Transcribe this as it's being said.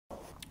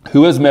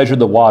Who has measured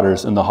the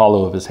waters in the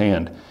hollow of his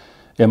hand,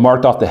 and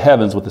marked off the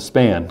heavens with a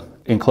span,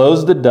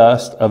 enclosed the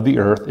dust of the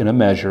earth in a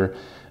measure,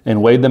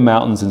 and weighed the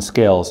mountains in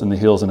scales and the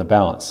hills in a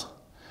balance?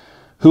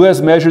 Who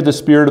has measured the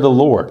Spirit of the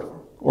Lord,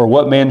 or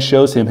what man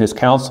shows him his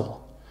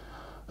counsel?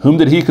 Whom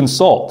did he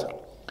consult,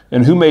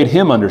 and who made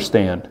him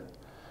understand?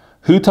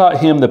 Who taught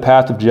him the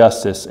path of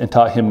justice, and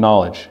taught him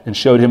knowledge, and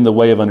showed him the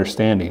way of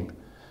understanding?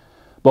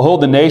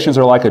 Behold, the nations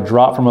are like a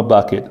drop from a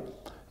bucket,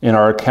 and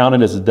are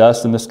accounted as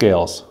dust in the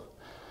scales.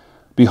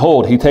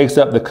 Behold, he takes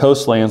up the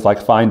coastlands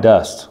like fine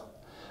dust.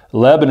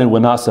 Lebanon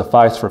would not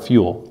suffice for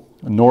fuel,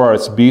 nor are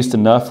its beasts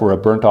enough for a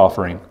burnt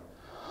offering.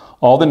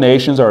 All the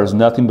nations are as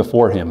nothing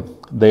before him.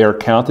 They are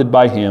counted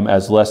by him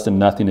as less than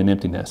nothing in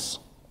emptiness.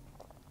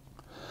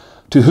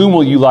 To whom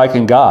will you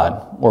liken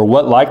God, or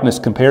what likeness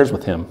compares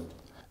with him?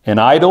 An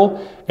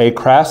idol, a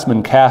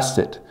craftsman casts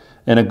it,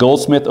 and a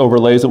goldsmith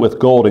overlays it with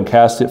gold and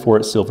casts it for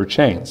its silver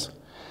chains.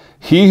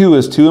 He who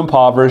is too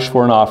impoverished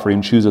for an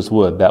offering chooses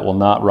wood that will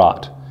not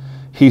rot.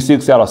 He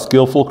seeks out a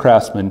skillful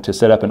craftsman to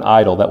set up an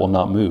idol that will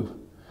not move.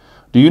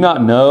 Do you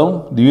not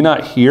know? Do you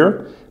not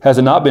hear? Has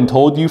it not been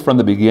told you from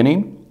the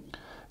beginning?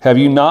 Have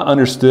you not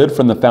understood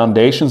from the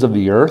foundations of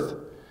the earth?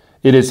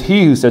 It is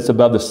he who sits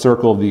above the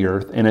circle of the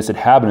earth, and its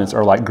inhabitants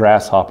are like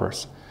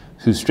grasshoppers,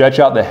 who stretch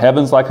out the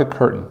heavens like a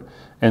curtain,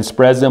 and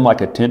spreads them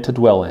like a tent to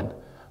dwell in,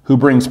 who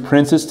brings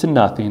princes to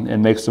nothing,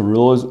 and makes the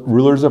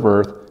rulers of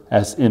earth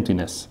as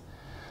emptiness.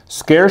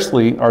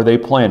 Scarcely are they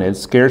planted,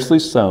 scarcely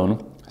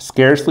sown,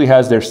 scarcely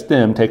has their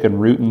stem taken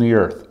root in the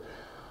earth,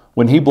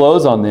 when he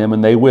blows on them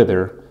and they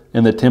wither,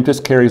 and the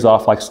tempest carries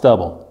off like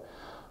stubble.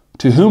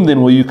 To whom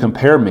then will you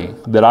compare me,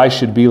 that I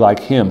should be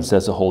like him,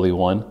 says the Holy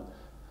One?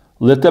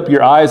 Lift up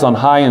your eyes on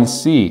high and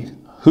see.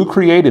 Who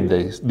created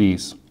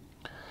these?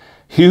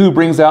 He who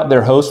brings out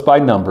their hosts by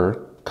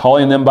number,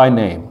 calling them by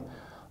name,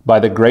 by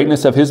the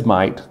greatness of his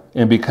might,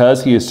 and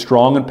because he is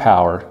strong in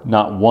power,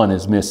 not one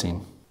is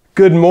missing.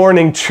 Good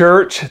morning,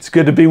 church. It's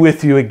good to be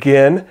with you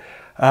again.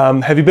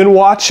 Have you been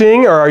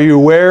watching, or are you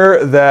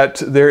aware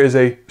that there is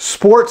a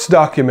sports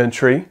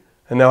documentary?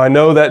 And now I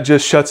know that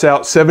just shuts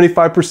out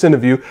 75%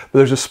 of you, but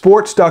there's a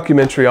sports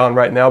documentary on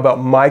right now about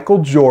Michael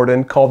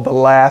Jordan called The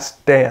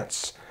Last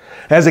Dance.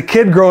 As a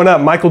kid growing up,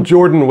 Michael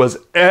Jordan was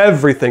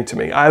everything to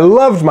me. I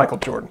loved Michael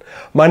Jordan.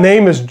 My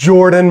name is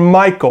Jordan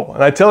Michael,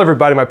 and I tell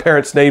everybody my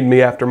parents named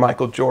me after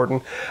Michael Jordan.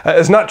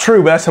 It's not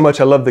true, but that's how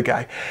much I love the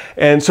guy.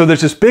 And so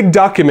there's this big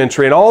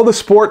documentary, and all the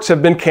sports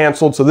have been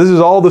canceled, so this is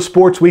all the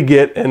sports we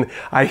get, and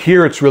I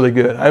hear it's really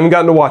good. I haven't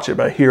gotten to watch it,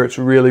 but I hear it's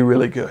really,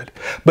 really good.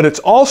 But it's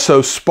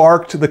also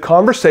sparked the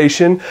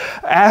conversation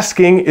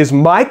asking, is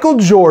Michael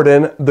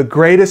Jordan the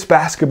greatest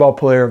basketball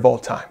player of all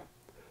time?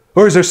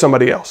 Or is there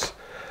somebody else?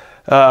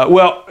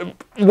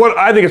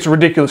 I think it's a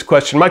ridiculous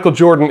question. Michael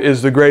Jordan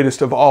is the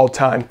greatest of all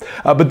time.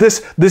 But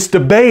this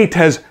debate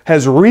has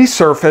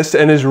resurfaced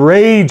and is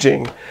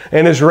raging.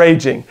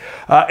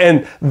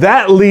 And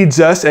that leads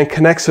us and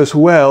connects us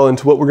well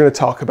into what we're going to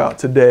talk about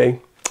today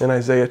in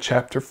Isaiah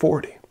chapter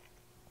 40.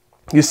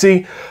 You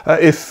see,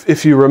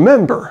 if you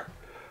remember,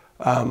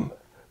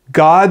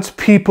 God's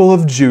people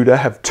of Judah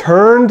have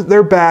turned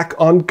their back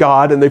on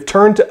God, and they've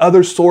turned to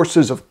other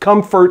sources of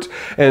comfort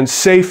and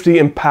safety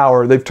and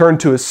power. They've turned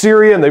to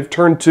Assyria, and they've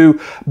turned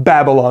to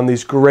Babylon,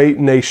 these great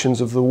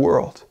nations of the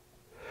world.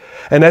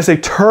 And as they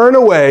turn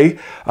away,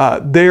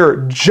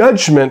 their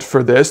judgment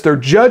for this, their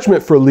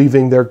judgment for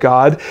leaving their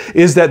God,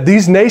 is that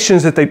these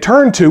nations that they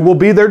turn to will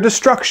be their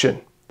destruction.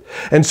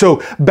 And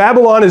so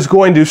Babylon is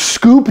going to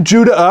scoop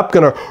Judah up,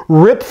 going to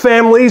rip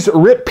families,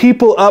 rip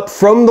people up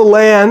from the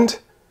land,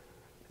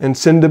 and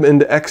send them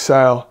into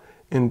exile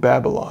in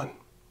Babylon.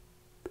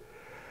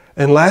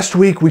 And last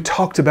week we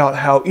talked about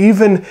how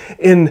even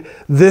in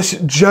this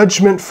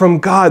judgment from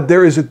God,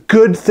 there is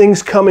good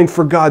things coming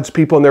for God's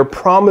people, and there are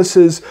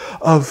promises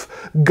of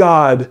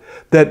God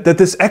that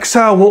this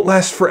exile won't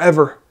last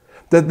forever,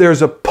 that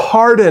there's a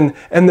pardon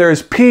and there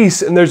is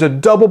peace and there's a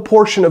double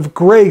portion of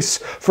grace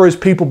for his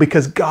people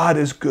because God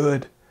is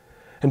good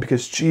and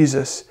because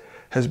Jesus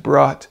has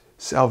brought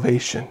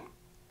salvation.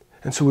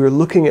 And so we were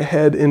looking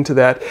ahead into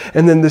that.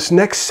 And then this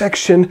next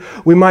section,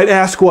 we might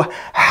ask, well,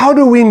 how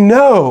do we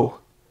know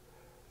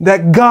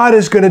that God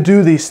is going to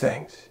do these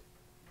things?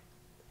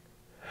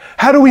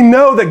 How do we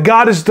know that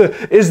God is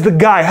the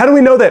guy? How do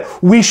we know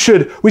that we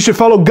should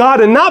follow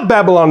God and not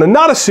Babylon and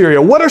not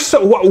Assyria?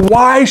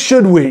 Why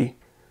should we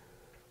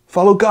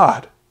follow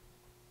God?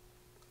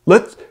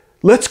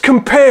 Let's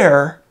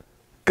compare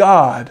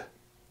God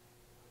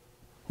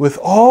with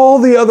all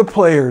the other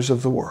players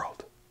of the world.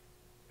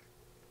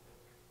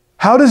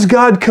 How does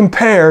God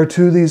compare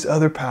to these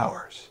other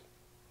powers?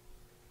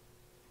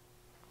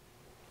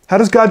 How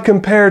does God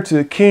compare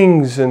to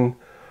kings and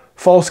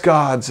false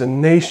gods and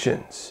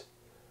nations?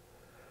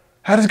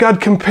 How does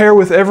God compare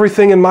with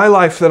everything in my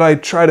life that I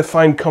try to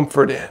find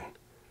comfort in?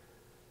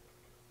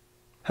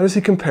 How does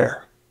he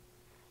compare?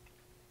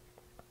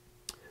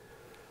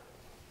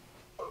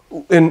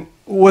 And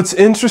what's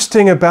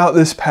interesting about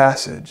this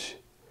passage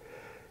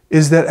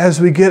is that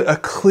as we get a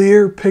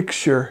clear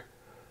picture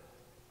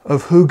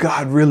of who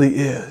God really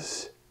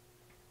is,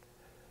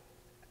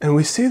 And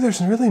we see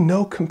there's really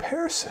no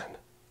comparison.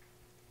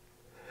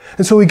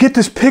 And so we get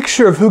this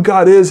picture of who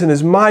God is and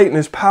His might and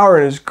His power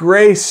and His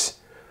grace.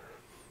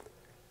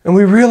 And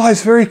we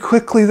realize very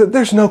quickly that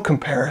there's no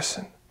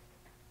comparison.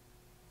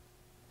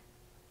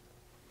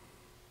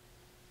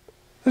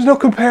 There's no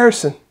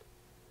comparison.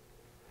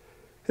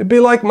 It'd be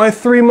like my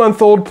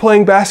 3-month-old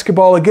playing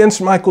basketball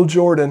against Michael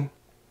Jordan.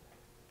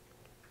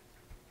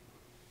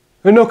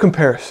 There's no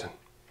comparison.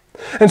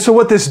 And so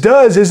what this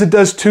does is it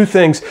does two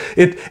things.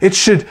 It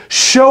should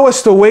show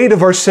us the weight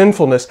of our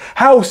sinfulness.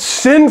 How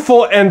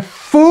sinful and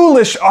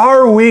foolish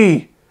are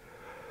we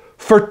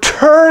for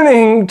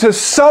turning to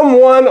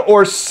someone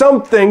or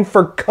something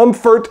for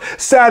comfort,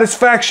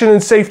 satisfaction,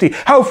 and safety.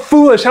 How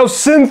foolish, how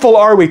sinful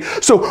are we?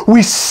 So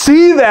we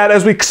see that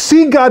as we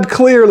see God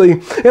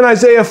clearly in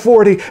Isaiah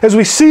 40. As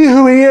we see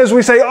who He is,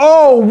 we say,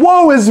 oh,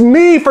 woe is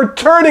me for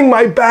turning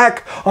my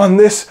back on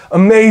this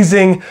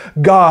amazing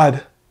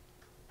God.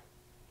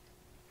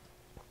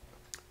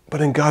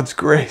 But in God's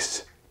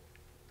grace,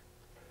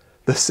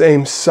 the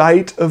same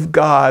sight of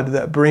God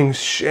that brings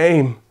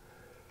shame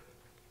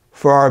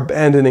for our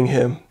abandoning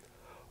Him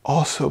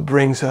also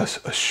brings us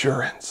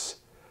assurance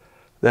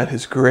that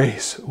His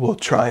grace will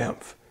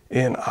triumph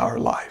in our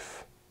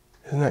life.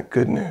 Isn't that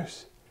good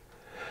news?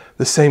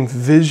 The same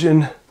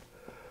vision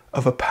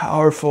of a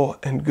powerful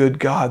and good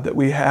God that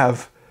we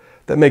have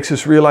that makes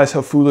us realize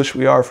how foolish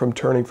we are from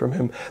turning from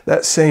Him,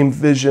 that same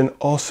vision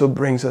also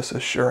brings us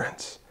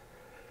assurance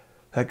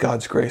that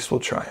God's grace will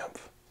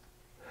triumph.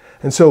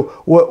 And so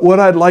what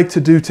I'd like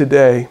to do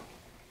today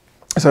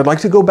is I'd like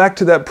to go back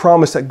to that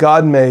promise that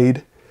God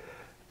made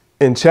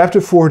in chapter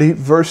 40,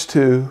 verse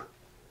 2.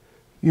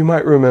 You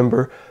might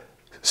remember,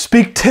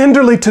 speak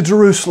tenderly to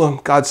Jerusalem,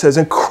 God says,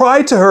 and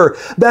cry to her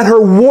that her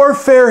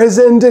warfare has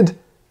ended,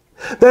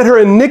 that her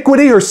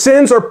iniquity, her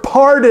sins are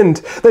pardoned,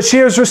 that she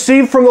has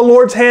received from the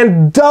Lord's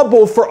hand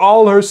double for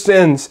all her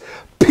sins.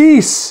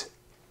 Peace,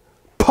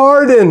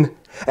 pardon,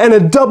 and a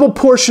double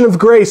portion of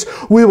grace.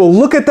 We will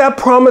look at that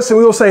promise and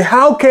we will say,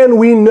 how can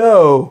we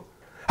know?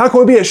 How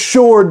can we be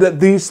assured that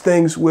these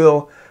things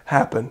will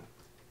happen?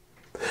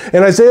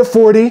 And Isaiah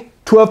 40,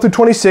 12 through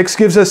 26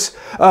 gives us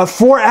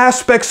 4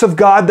 aspects of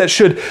God that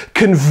should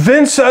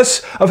convince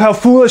us of how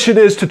foolish it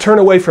is to turn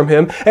away from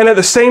Him, and at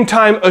the same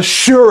time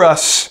assure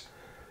us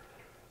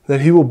that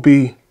He will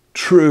be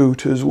true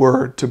to His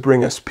word to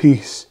bring us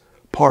peace,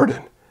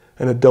 pardon,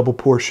 and a double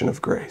portion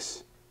of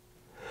grace.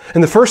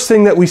 And the first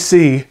thing that we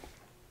see,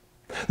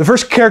 the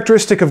first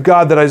characteristic of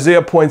God that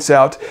Isaiah points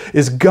out,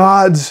 is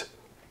God's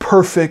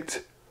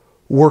perfect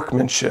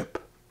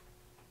workmanship.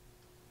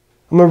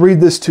 I'm going to read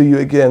this to you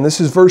again.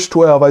 This is verse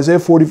 12, Isaiah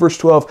 40, verse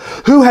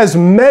 12. Who has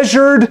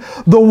measured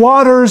the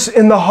waters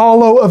in the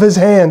hollow of His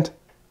hand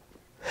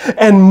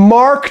and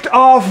marked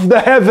off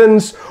the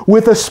heavens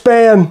with a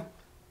span,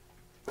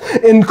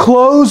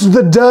 enclosed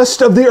the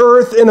dust of the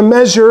earth in a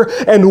measure,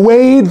 and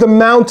weighed the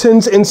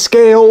mountains in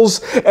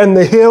scales and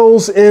the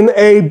hills in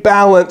a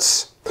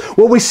balance?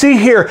 What we see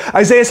here,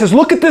 Isaiah says,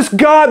 look at this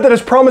God that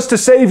has promised to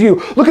save you.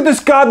 Look at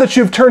this God that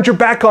you've turned your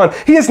back on.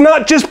 He is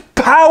not just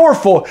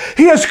powerful.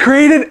 He has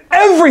created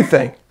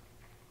everything.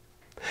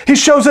 He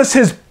shows us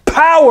His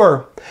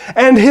power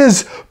and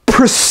His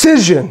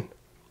precision.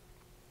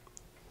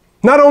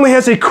 Not only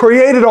has He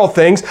created all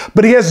things,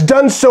 but He has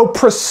done so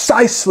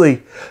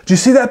precisely. Do you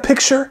see that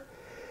picture?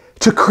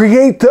 To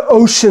create the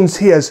oceans,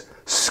 He has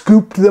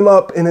scooped them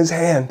up in His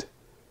hand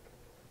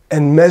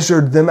and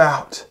measured them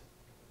out.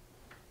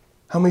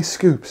 How many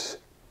scoops?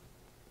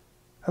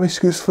 How many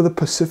scoops for the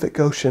Pacific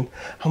Ocean?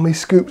 How many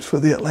scoops for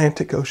the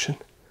Atlantic Ocean?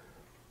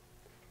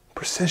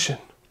 Precision.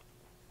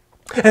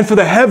 And for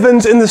the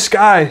heavens in the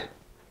sky,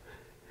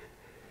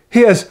 He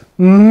has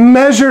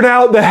measured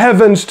out the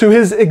heavens to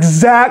His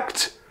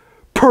exact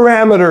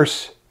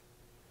parameters.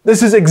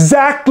 This is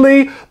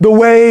exactly the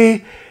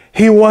way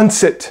He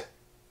wants it.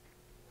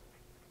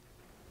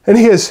 And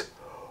He has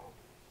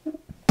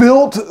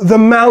built the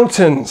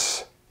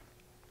mountains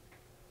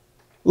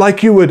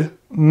like you would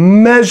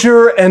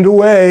measure and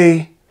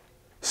weigh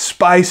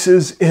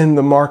spices in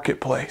the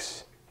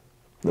marketplace.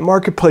 In the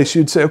marketplace,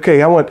 you'd say,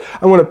 okay, I want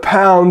a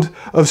pound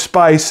of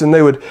spice, and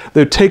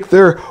they'd take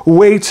their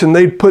weights and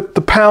they'd put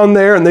the pound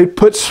there and they'd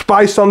put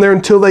spice on there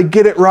until they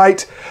get it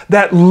right.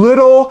 That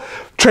little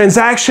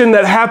transaction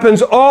that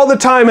happens all the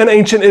time in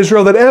ancient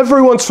Israel that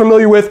everyone's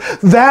familiar with,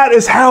 that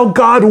is how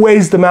God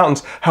weighs the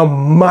mountains. How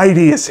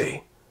mighty is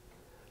He?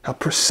 How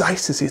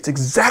precise is He? It's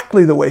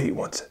exactly the way He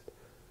wants it.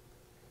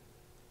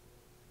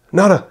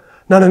 Not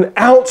an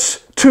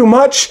ounce too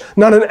much,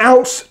 not an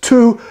ounce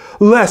too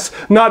less.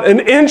 Not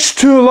an inch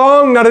too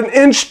long, not an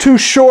inch too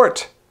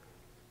short.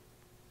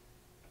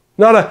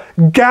 Not a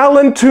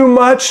gallon too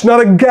much,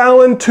 not a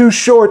gallon too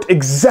short.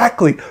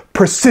 Exactly.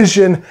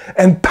 Precision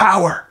and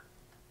power.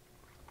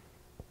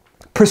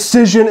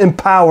 Precision and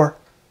power.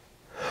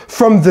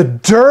 From the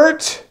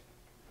dirt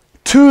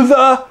to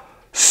the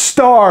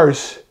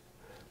stars.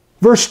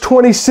 Verse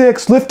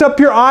 26, lift up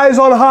your eyes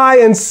on high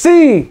and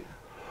see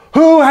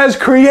who has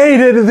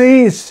created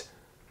these.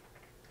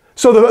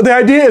 So the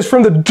idea is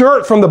from the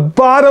dirt, from the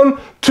bottom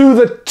to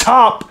the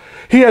top.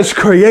 He has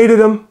created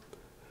them.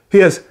 He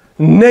has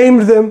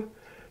named them.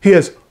 He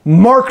has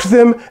marked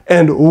them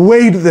and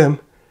weighed them.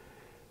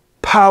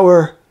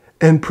 Power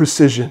and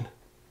precision.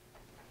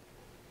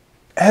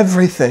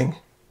 Everything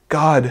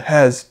God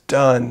has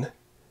done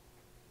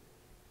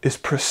is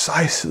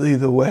precisely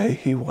the way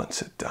He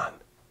wants it done.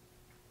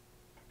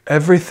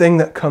 Everything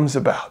that comes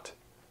about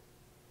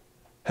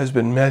has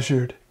been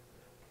measured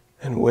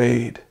and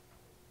weighed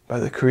by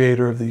the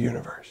Creator of the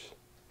universe.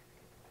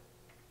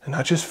 And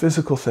not just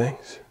physical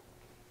things,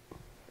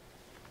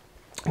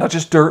 not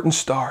just dirt and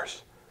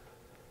stars,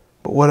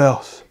 but what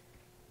else?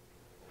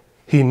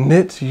 He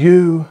knit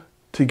you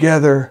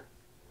together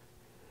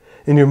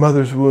in your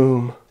mother's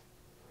womb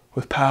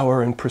with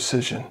power and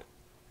precision.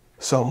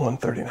 Psalm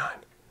 139.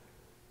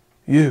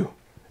 You,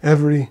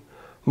 every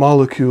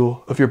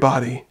molecule of your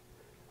body,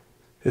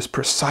 is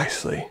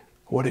precisely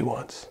what He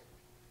wants.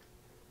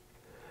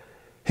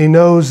 He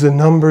knows the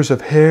numbers of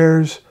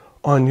hairs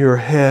on your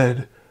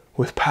head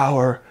with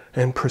power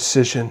and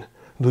precision.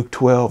 Luke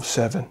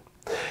 12:7.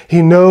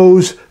 He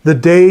knows the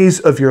days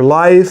of your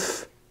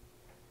life,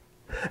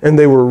 and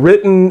they were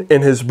written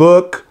in His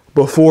book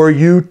before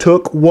you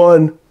took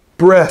one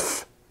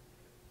breath.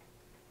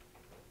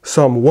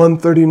 Psalm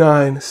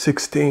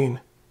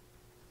 139:16.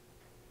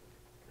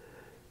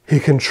 He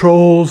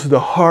controls the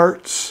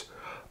hearts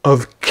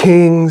of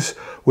kings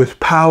with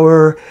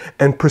power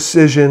and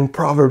precision.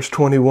 Proverbs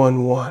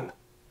 21:1.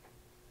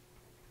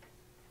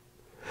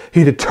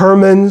 He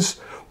determines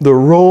the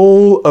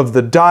roll of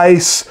the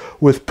dice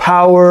with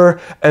power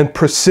and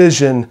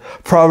precision.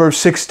 Proverbs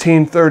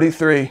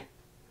 16:33.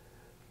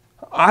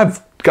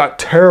 I've got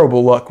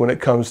terrible luck when it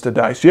comes to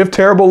dice. Do you have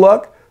terrible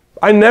luck?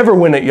 I never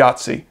win at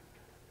Yahtzee.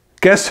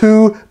 Guess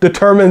who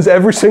determines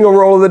every single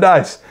roll of the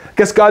dice?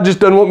 Guess God just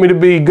doesn't want me to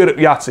be good at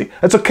Yahtzee.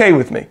 That's okay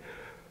with me.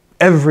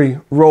 Every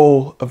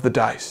roll of the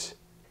dice.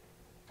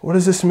 What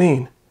does this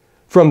mean?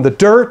 From the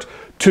dirt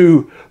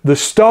to the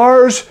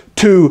stars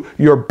to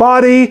your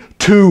body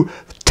to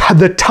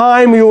the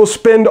time you will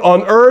spend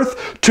on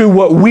earth to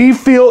what we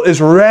feel is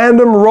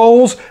random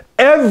rolls,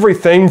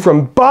 everything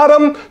from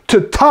bottom to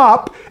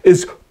top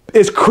is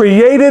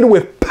created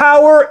with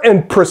power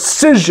and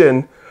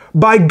precision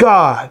by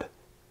God.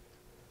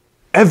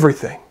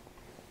 Everything.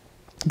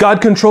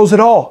 God controls it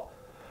all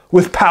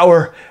with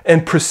power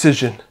and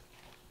precision.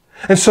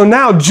 And so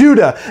now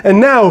Judah,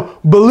 and now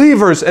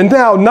believers, and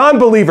now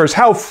non-believers,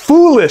 how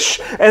foolish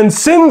and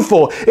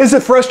sinful is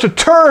it for us to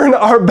turn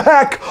our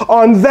back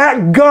on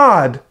that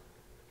God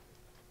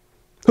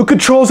who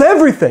controls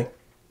everything?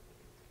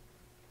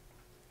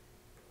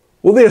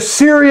 Well, the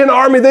Assyrian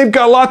army, they've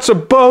got lots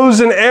of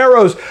bows and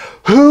arrows.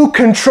 Who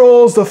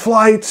controls the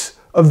flights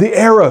of the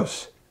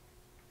arrows?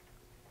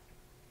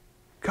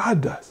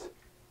 God does.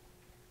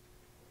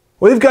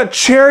 Well, they've got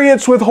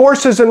chariots with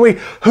horses, and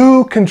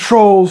who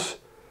controls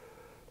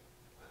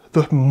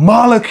the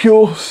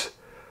molecules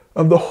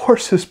of the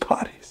horses'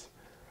 bodies?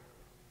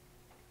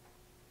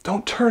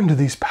 Don't turn to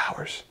these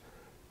powers.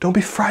 Don't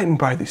be frightened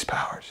by these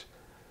powers.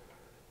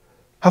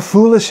 How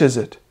foolish is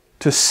it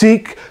to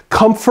seek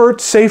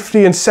comfort,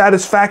 safety, and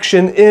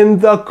satisfaction in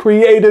the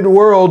created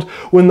world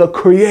when the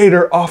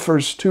Creator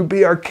offers to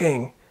be our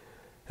King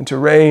and to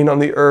reign on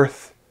the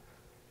earth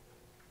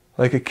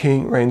like a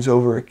king reigns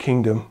over a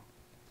kingdom.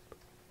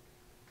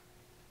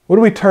 What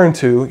do we turn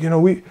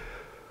to?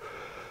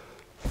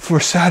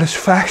 For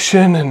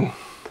satisfaction and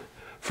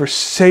for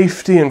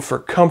safety and for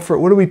comfort,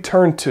 what do we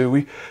turn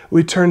to?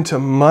 We turn to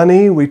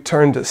money, we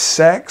turn to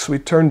sex, we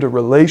turn to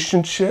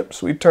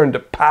relationships, we turn to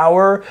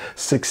power,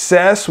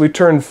 success, we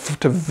turn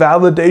to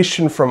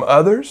validation from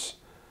others.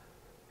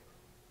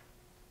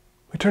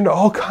 We turn to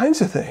all kinds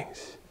of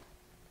things.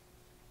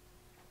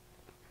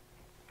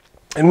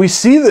 And we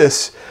see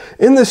this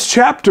in this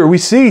chapter. We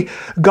see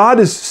God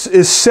is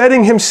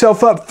setting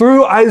Himself up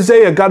through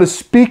Isaiah. God is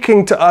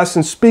speaking to us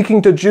and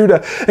speaking to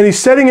Judah. And He's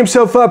setting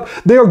Himself up.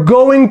 They are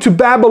going to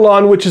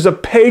Babylon, which is a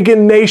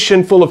pagan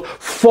nation full of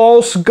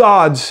false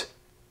gods.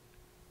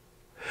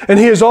 And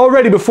He is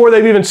already, before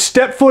they've even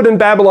stepped foot in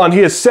Babylon, He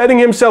is setting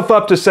Himself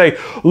up to say,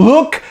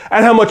 look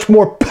at how much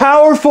more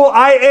powerful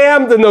I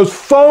am than those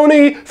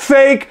phony,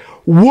 fake,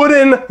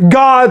 wooden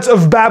gods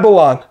of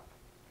Babylon.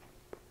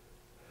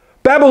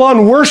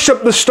 Babylon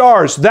worshiped the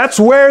stars. That's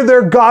where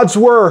their gods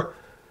were.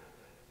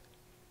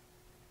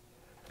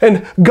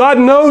 And God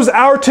knows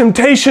our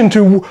temptation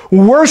to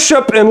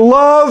worship and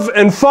love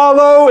and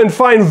follow and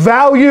find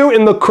value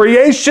in the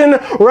creation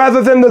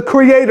rather than the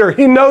Creator.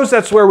 He knows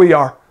that's where we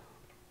are.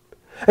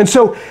 And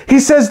so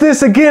He says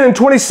this again in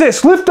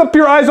 26, lift up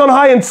your eyes on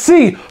high and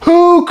see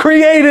who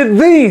created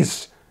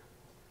these.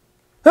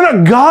 They're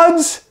not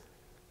gods.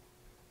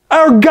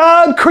 Our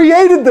God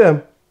created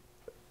them,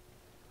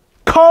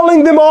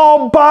 calling them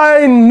all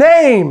by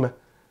name.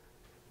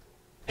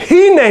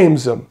 He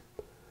names them.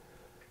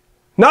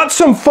 Not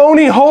some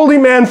phony holy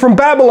man from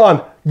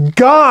Babylon.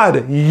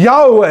 God,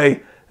 Yahweh,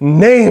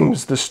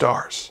 names the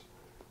stars.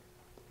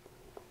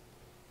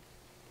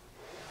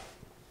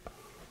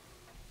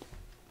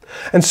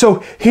 And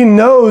so he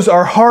knows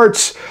our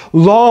hearts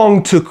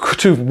long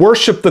to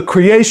worship the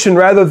creation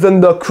rather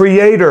than the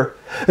Creator.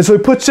 And so he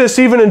puts this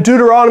even in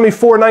Deuteronomy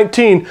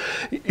 4:19,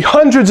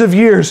 hundreds of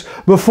years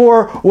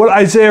before what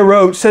Isaiah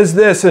wrote, says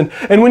this, and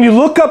when you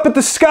look up at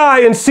the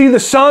sky and see the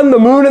sun, the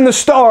moon, and the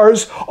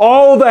stars,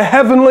 all the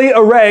heavenly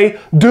array,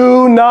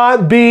 do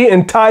not be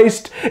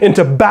enticed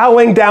into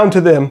bowing down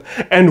to them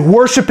and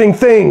worshiping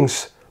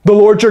things the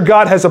Lord your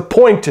God has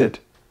appointed.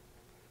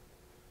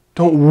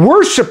 Don't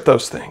worship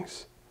those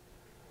things.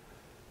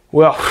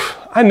 Well,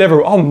 I'll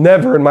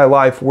never in my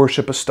life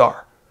worship a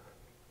star.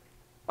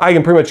 I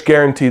can pretty much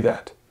guarantee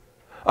that.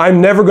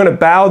 I'm never going to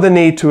bow the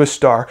knee to a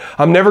star.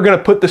 I'm never going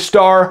to put the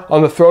star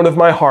on the throne of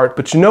my heart.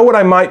 But you know what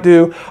I might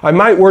do? I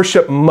might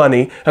worship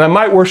money, and I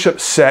might worship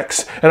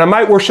sex, and I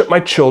might worship my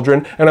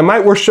children, and I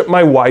might worship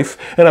my wife,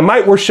 and I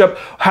might worship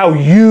how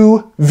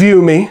you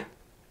view me.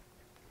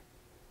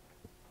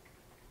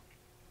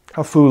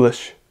 How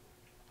foolish.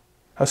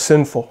 How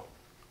sinful.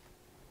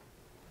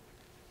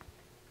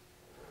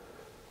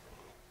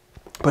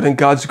 But in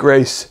God's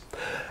grace,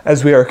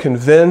 as we are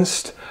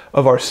convinced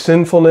of our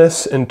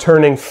sinfulness in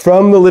turning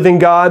from the living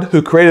God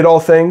who created all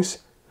things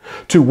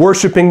to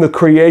worshiping the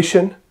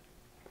creation,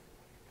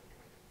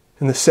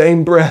 in the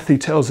same breath he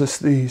tells us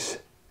these.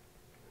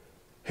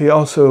 He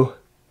also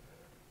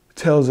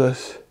tells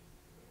us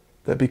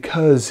that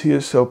because he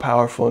is so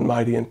powerful and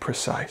mighty and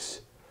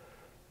precise,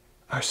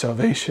 our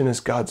salvation as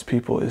God's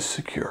people is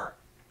secure.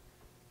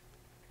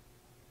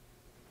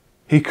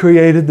 He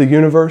created the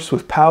universe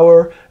with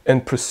power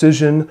and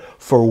precision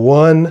for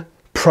one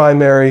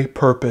primary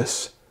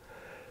purpose: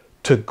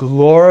 to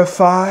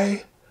glorify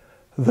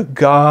the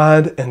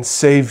God and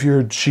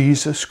Savior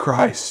Jesus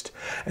Christ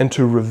and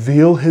to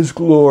reveal his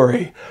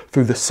glory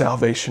through the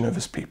salvation of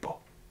his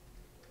people.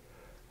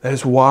 That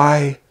is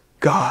why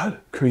God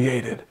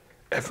created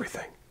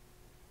everything.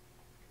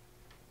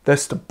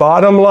 That's the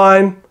bottom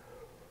line.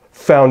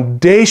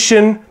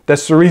 Foundation.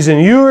 That's the reason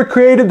you were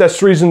created.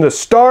 That's the reason the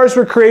stars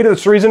were created.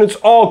 That's the reason it's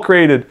all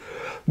created.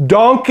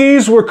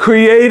 Donkeys were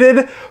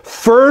created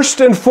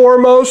first and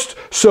foremost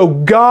so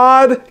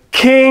God,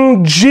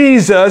 King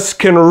Jesus,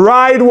 can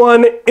ride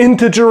one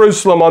into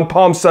Jerusalem on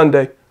Palm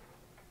Sunday.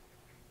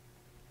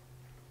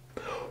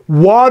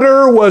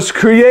 Water was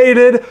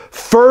created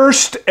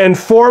first and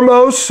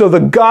foremost so the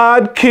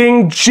God,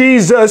 King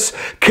Jesus,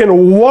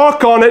 can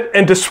walk on it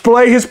and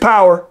display his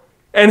power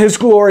and his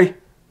glory.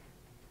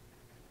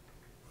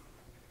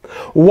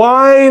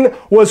 Wine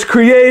was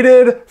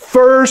created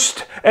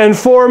first and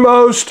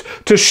foremost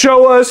to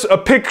show us a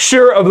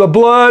picture of the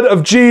blood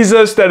of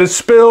Jesus that is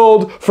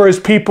spilled for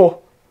his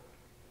people.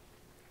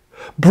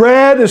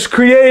 Bread is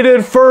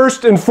created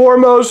first and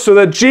foremost so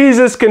that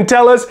Jesus can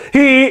tell us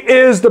he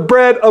is the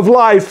bread of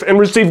life and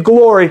receive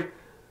glory.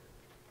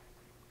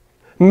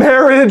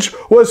 Marriage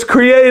was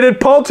created,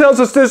 Paul tells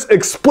us this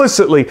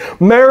explicitly,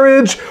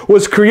 marriage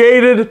was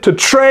created to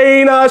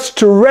train us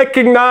to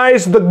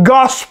recognize the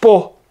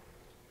gospel.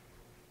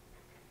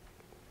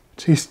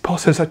 Paul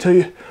says, I'll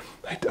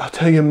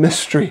tell you a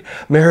mystery.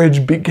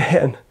 Marriage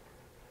began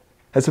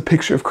as a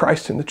picture of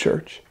Christ in the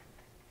church.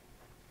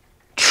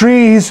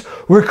 Trees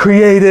were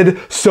created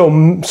so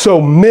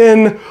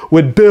men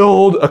would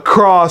build a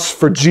cross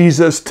for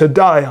Jesus to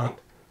die on.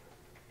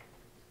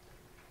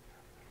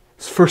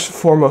 It's first and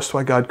foremost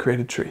why God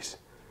created trees.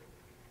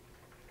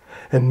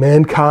 And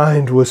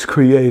mankind was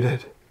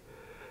created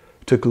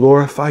to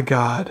glorify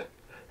God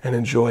and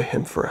enjoy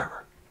him forever.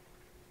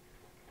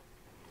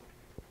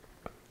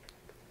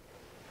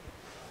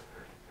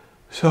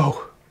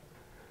 So,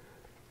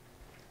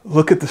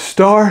 look at the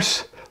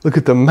stars, look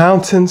at the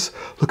mountains,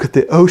 look at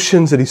the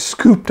oceans that he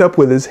scooped up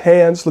with his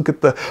hands, look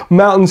at the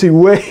mountains he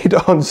weighed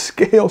on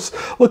scales,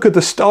 look at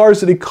the stars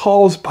that he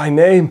calls by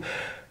name,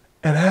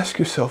 and ask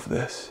yourself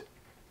this.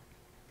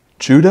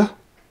 Judah,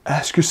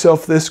 ask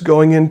yourself this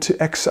going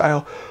into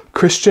exile.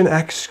 Christian,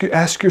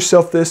 ask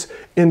yourself this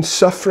in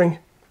suffering.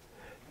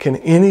 Can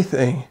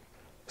anything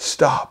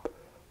stop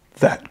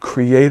that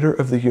creator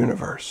of the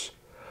universe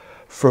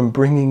from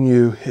bringing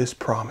you his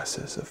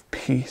promises of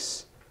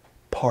peace,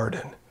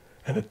 pardon,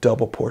 and a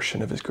double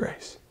portion of his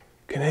grace?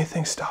 Can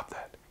anything stop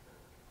that?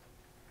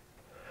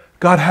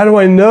 God, how do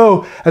I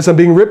know, as I'm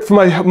being ripped from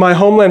my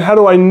homeland, how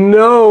do I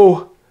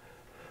know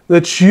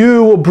that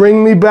you will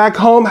bring me back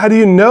home? How do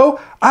you know?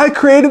 I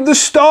created the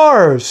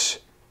stars.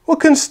 What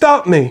can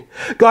stop me?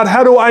 God,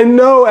 how do I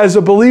know as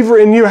a believer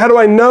in you? How do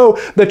I know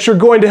that you're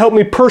going to help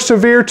me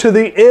persevere to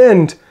the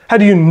end? How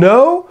do you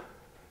know?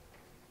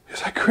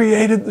 Because I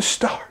created the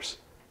stars.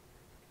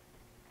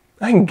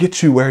 I can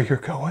get you where you're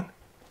going.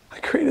 I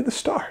created the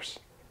stars.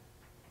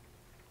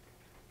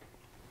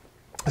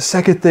 The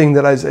second thing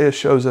that Isaiah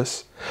shows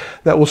us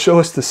that will show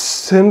us the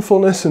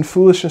sinfulness and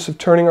foolishness of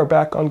turning our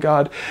back on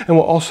God and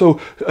will also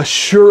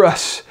assure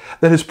us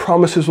that his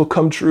promises will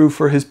come true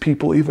for his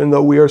people even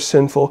though we are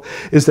sinful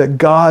is that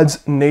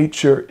God's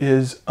nature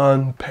is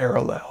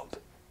unparalleled.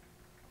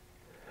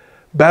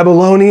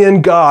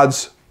 Babylonian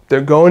gods,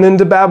 They're going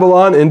into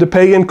Babylon, into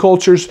pagan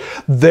cultures.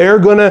 They're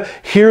going to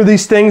hear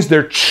these things.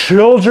 Their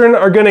children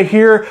are going to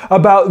hear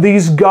about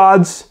these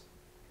gods.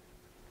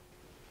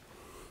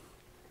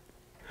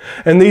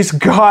 And these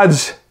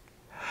gods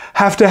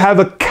have to have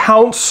a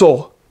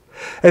council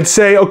and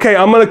say, okay,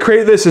 I'm going to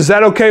create this. Is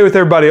that okay with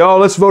everybody? Oh,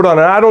 let's vote on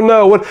it. I don't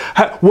know.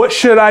 What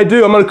should I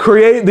do? I'm going to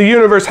create the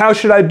universe. How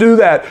should I do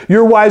that?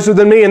 You're wiser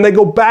than me. And they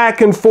go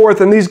back and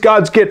forth, and these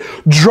gods get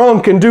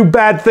drunk and do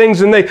bad things,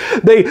 and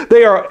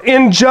they are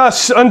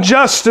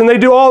unjust, and they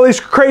do all these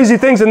crazy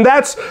things. And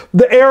that's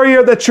the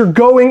area that you're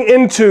going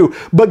into.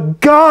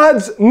 But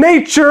God's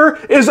nature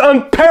is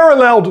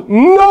unparalleled.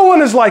 No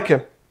one is like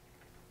him.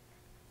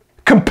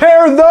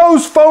 Compare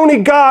those phony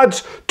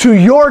gods to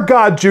your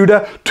God,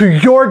 Judah, to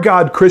your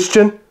God,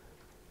 Christian.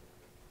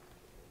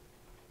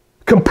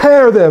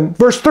 Compare them.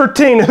 Verse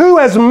 13, who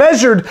has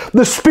measured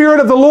the Spirit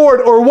of the Lord,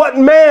 or what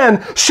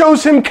man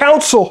shows him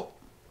counsel?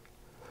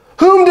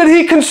 Whom did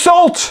he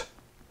consult?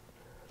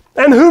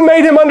 And who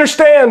made him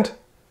understand?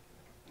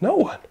 No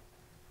one.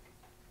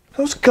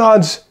 Those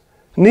gods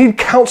need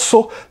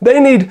counsel. They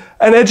need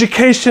an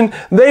education.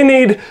 They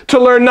need to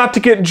learn not to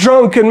get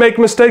drunk and make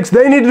mistakes.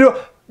 They need to do...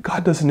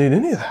 God doesn't need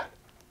any of that.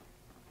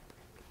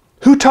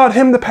 Who taught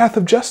him the path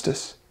of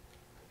justice?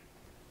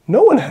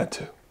 No one had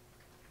to.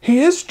 He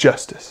is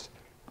justice.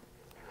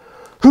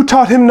 Who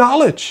taught him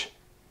knowledge?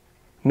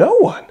 No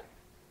one.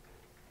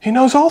 He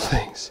knows all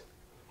things.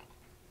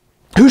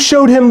 Who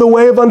showed him the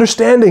way of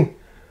understanding?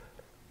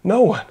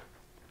 No one.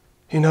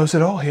 He knows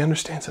it all. He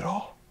understands it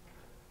all.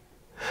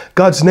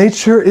 God's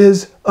nature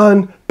is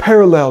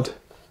unparalleled.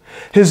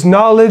 His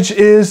knowledge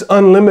is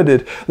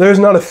unlimited. There's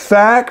not a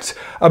fact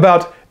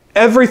about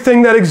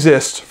everything that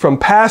exists from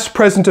past,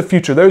 present, to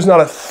future. There's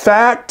not a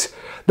fact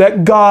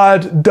that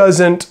God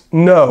doesn't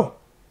know.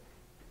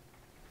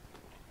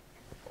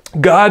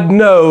 God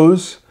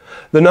knows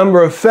the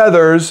number of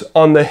feathers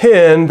on the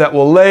hen that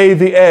will lay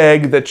the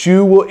egg that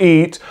you will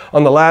eat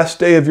on the last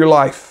day of your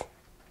life.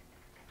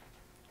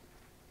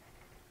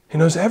 He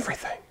knows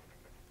everything.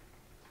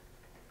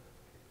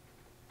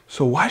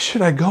 So why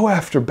should I go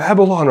after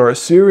Babylon or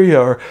Assyria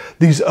or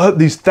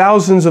these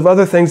thousands of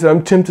other things that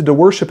I'm tempted to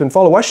worship and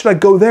follow? Why should I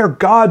go there?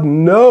 God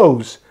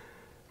knows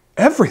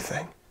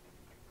everything.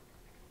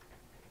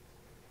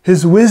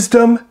 His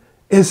wisdom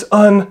is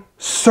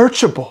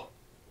unsearchable.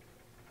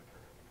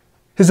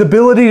 His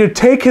ability to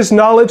take his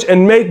knowledge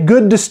and make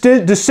good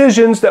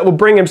decisions that will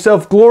bring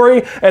himself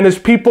glory and his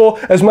people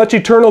as much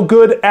eternal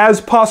good as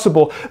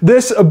possible.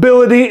 This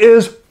ability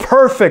is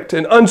perfect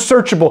and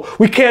unsearchable.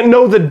 We can't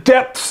know the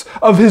depths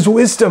of his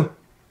wisdom.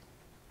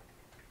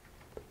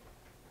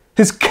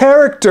 His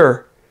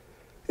character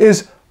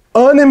is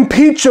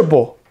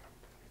unimpeachable.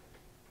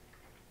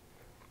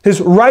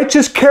 His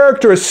righteous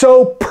character is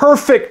so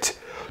perfect.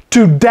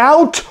 To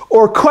doubt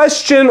or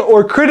question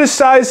or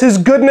criticize his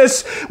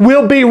goodness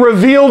will be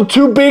revealed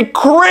to be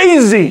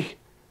crazy.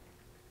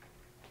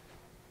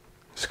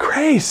 It's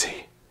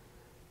crazy.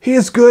 He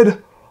is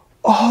good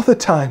all the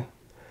time.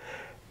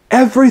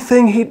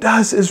 Everything he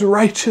does is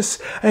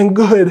righteous and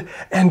good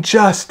and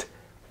just.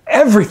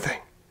 Everything.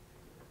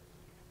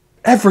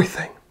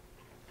 Everything.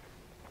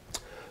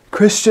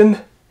 Christian,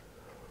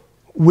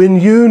 when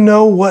you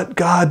know what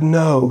God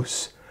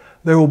knows,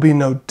 there will be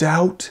no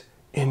doubt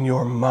in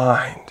your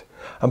mind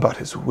about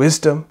his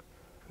wisdom,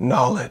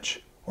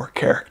 knowledge, or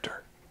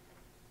character.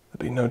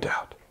 There'll be no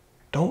doubt.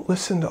 Don't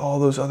listen to all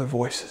those other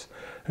voices.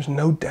 There's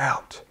no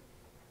doubt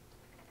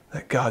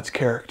that God's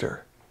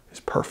character is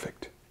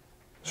perfect,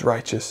 is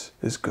righteous,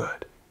 is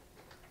good.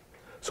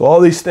 So all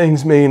these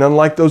things mean,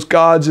 unlike those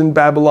gods in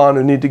Babylon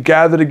who need to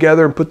gather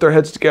together and put their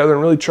heads together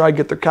and really try to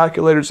get their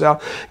calculators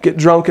out, get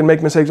drunk and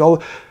make mistakes,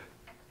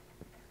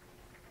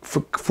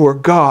 for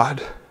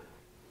God,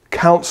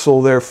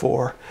 counsel,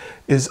 therefore,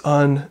 is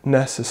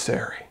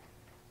unnecessary.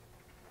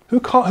 Who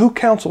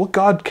counsel?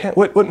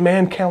 What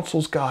man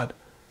counsels God?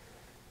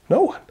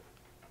 No one.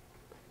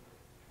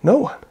 No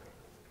one.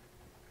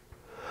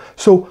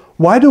 So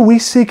why do we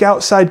seek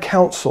outside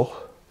counsel?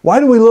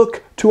 Why do we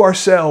look to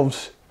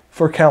ourselves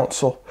for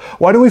counsel?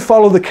 Why do we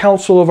follow the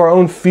counsel of our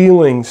own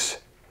feelings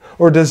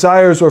or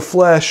desires or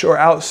flesh or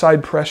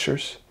outside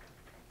pressures?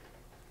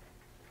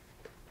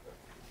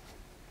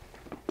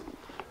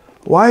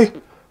 Why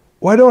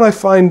don't I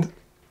find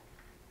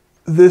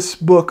this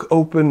book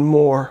open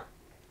more?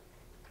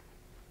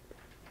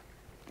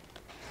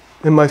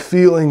 And my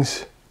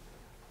feelings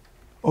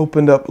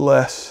opened up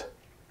less.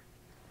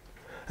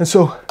 And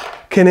so,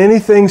 can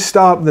anything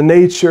stop the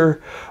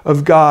nature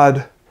of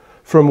God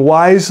from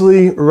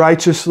wisely,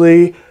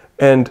 righteously,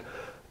 and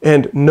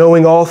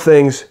knowing all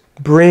things,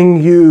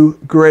 bring you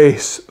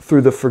grace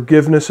through the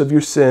forgiveness of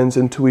your sins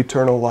into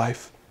eternal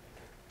life?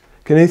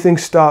 Can anything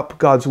stop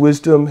God's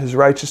wisdom, his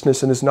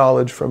righteousness, and his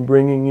knowledge from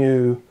bringing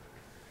you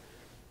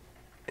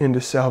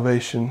into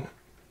salvation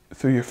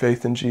through your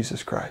faith in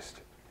Jesus Christ?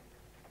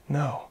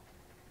 No.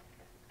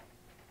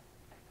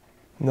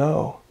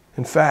 No.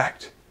 In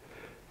fact,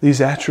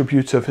 these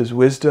attributes of his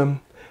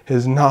wisdom,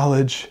 his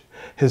knowledge,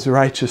 his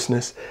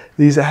righteousness,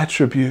 these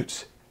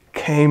attributes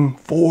came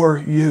for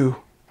you.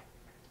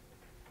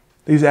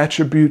 These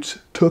attributes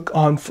took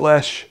on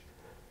flesh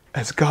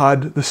as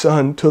God the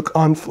Son took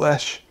on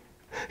flesh.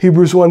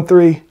 Hebrews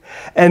 1:3.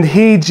 And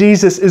he,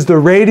 Jesus, is the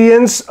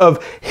radiance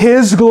of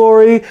his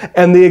glory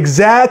and the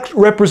exact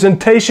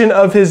representation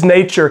of his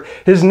nature.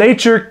 His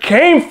nature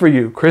came for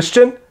you,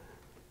 Christian.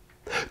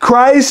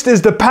 Christ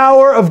is the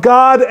power of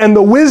God and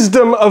the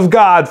wisdom of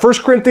God.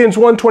 1 Corinthians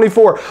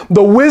 1:24.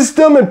 The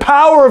wisdom and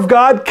power of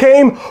God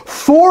came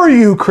for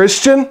you,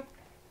 Christian.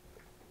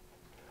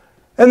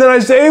 And then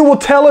Isaiah will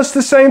tell us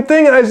the same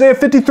thing in Isaiah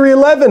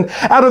 53:11.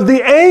 Out of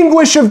the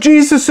anguish of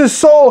Jesus'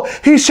 soul,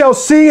 he shall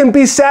see and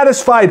be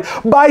satisfied.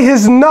 By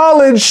his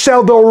knowledge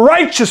shall the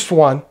righteous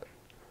one,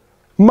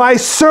 my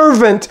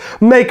servant,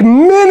 make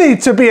many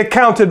to be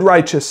accounted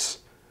righteous.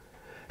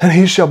 And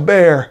he shall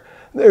bear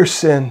their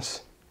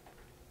sins.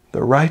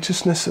 The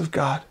righteousness of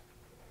God,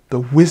 the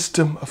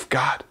wisdom of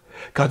God,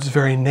 God's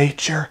very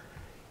nature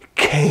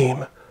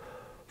came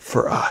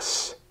for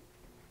us.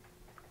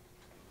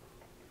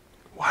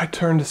 Why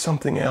turn to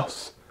something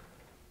else?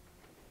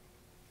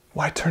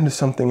 Why turn to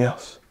something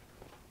else?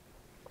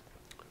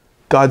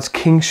 God's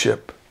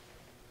kingship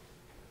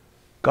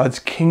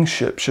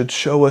should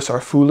show us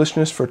our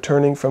foolishness for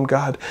turning from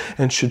God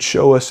and should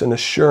show us an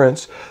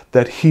assurance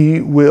that he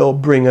will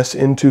bring us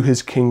into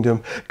his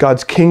kingdom.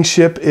 God's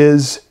kingship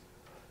is,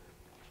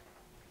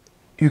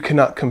 you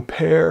cannot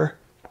compare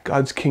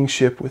God's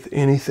kingship with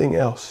anything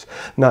else.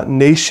 Not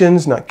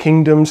nations, not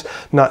kingdoms,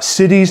 not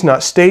cities,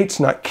 not states,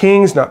 not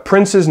kings, not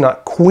princes,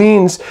 not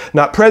queens,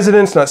 not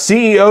presidents, not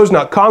CEOs,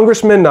 not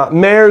congressmen, not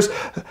mayors.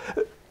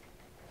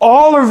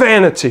 All are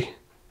vanity.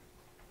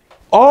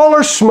 All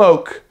are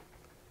smoke.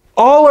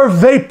 All are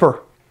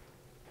vapor.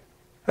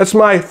 That's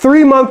my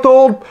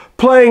 3-month-old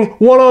playing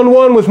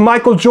one-on-one with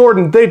Michael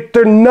Jordan.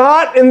 They're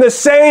not in the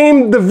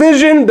same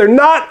division. They're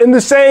not in the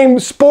same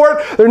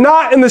sport. They're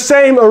not in the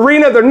same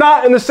arena. They're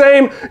not in the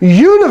same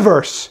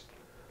universe.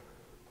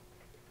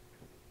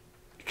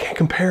 You can't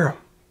compare them.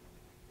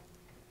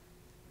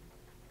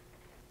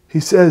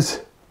 He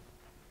says,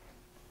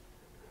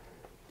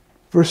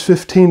 verse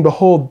 15,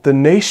 behold, the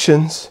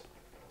nations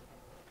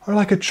are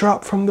like a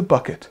drop from the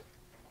bucket.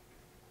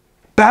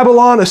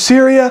 Babylon,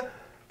 Assyria,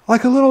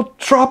 like a little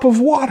drop of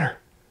water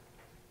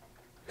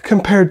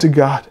compared to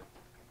God.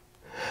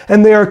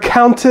 And they are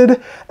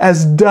counted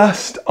as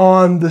dust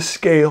on the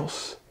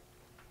scales.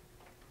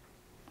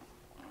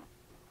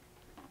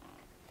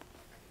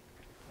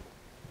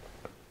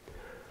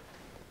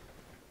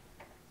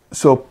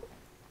 So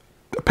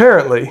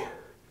apparently,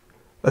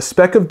 a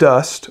speck of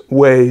dust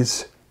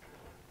weighs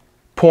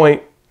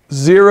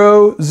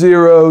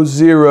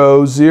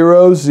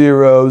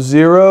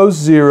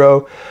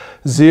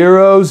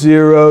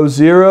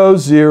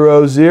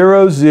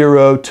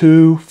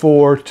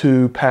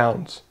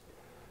pounds.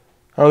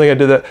 I don't think I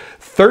did that.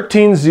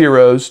 13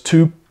 zeros,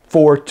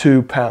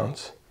 242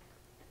 pounds.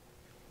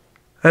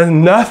 That's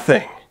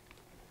nothing.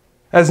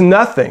 That's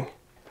nothing.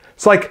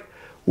 It's like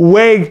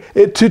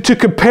to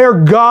compare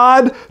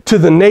God to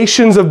the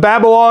nations of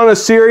Babylon,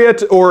 Assyria,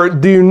 or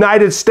the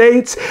United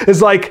States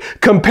is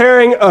like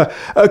comparing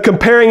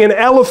an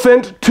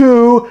elephant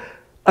to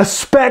a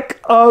speck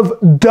of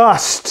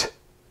dust.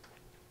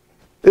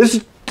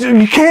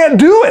 You can't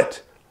do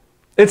it.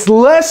 It's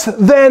less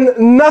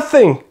than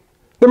nothing.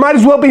 There might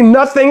as well be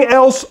nothing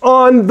else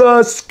on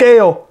the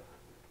scale.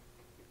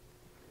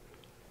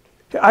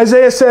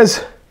 Isaiah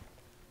says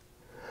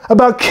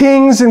about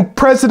kings and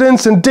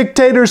presidents and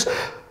dictators,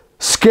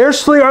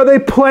 scarcely are they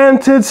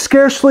planted,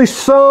 scarcely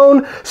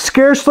sown,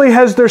 scarcely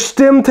has their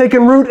stem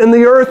taken root in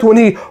the earth when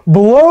he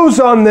blows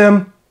on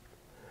them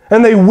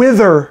and they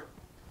wither.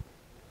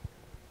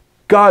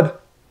 God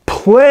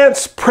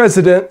plants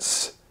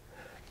presidents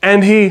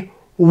and he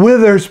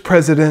withers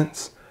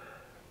presidents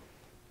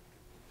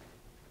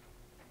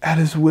at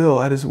his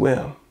will, at his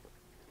whim.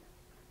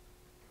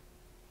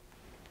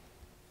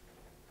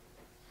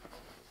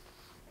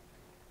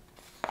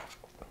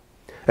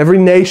 Every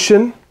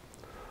nation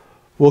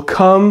will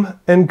come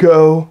and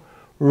go,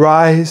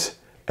 rise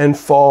and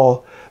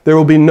fall. There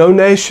will be no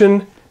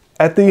nation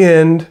at the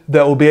end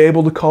that will be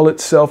able to call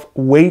itself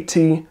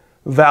weighty,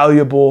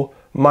 valuable,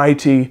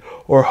 mighty,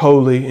 or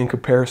holy in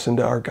comparison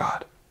to our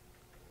God.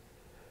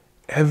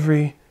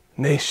 Every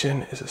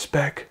nation is a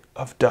speck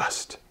of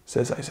dust,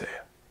 says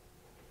Isaiah.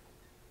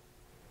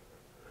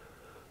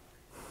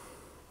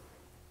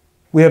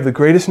 We have the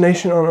greatest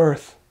nation on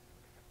earth,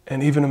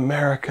 and even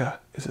America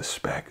is a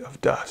speck of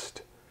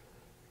dust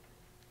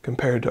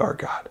compared to our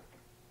God.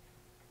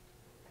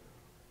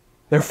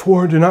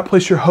 Therefore, do not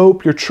place your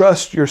hope, your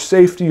trust, your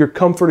safety, your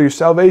comfort, or your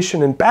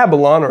salvation in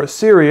Babylon or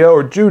Assyria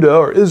or Judah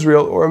or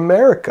Israel or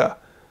America.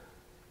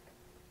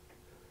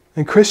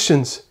 And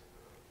Christians,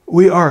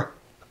 we are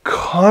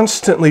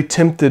constantly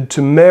tempted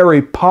to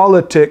marry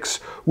politics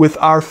with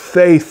our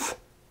faith.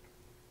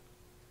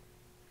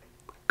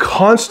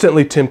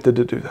 Constantly tempted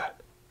to do that.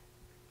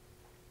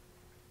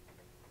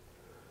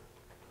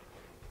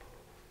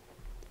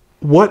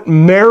 What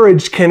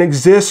marriage can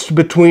exist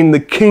between the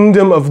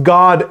kingdom of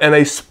God and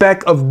a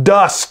speck of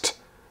dust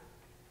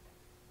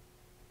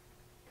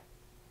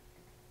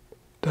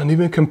Doesn't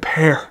even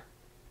compare.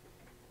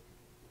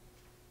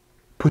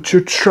 Put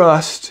your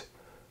trust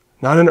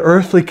not in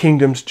earthly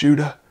kingdoms,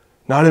 Judah,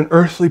 not in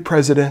earthly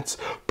presidents.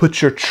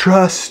 Put your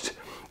trust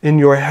in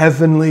your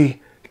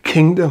heavenly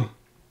kingdom.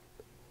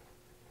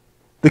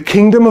 The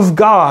kingdom of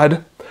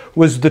God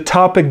was the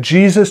topic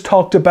Jesus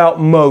talked about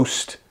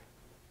most.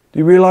 Do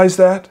you realize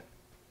that?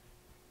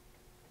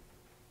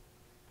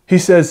 He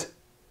says,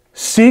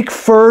 seek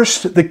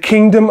first the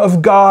kingdom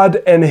of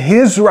God and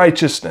His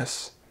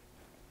righteousness.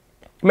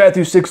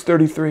 Matthew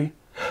 6:33.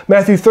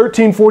 Matthew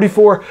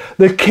 13:44,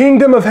 the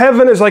kingdom of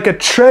heaven is like a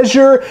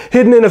treasure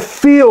hidden in a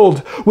field,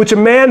 which a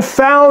man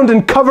found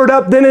and covered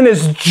up, then in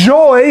his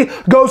joy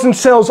goes and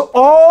sells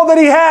all that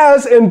he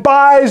has and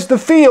buys the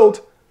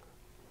field.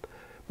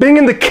 Being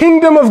in the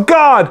kingdom of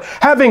God,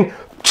 having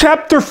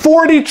chapter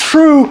 40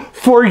 true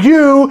for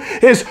you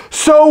is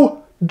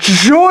so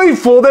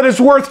joyful that it's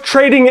worth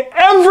trading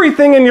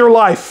everything in your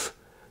life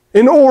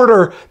in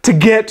order to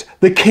get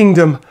the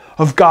kingdom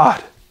of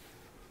God.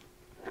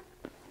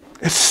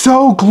 It's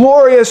so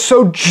glorious,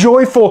 so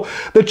joyful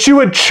that you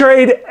would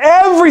trade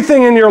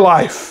everything in your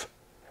life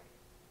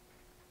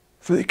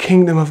for the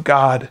kingdom of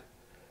God.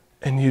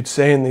 And you'd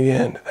say in the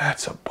end,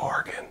 that's a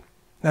bargain. Isn't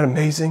that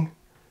amazing?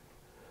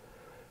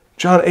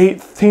 John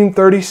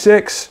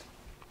 18:36.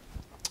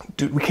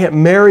 Dude, we can't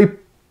marry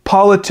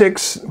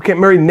politics. We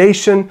can't marry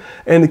nation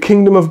and the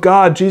kingdom of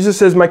God. Jesus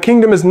says, my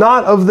kingdom is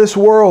not of this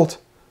world.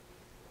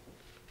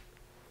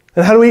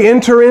 And how do we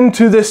enter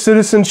into this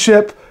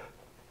citizenship?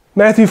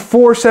 Matthew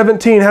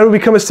 4:17, how do we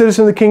become a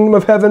citizen of the kingdom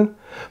of heaven?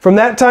 From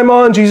that time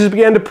on, Jesus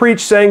began to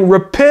preach, saying,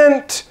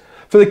 repent,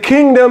 for the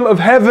kingdom of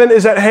heaven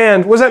is at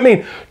hand. What does that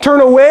mean?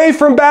 Turn away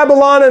from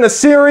Babylon and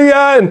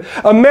Assyria and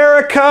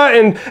America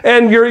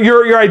and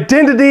your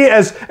identity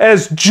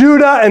as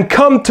Judah and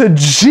come to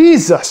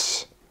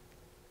Jesus.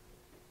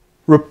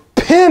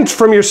 Repent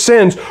from your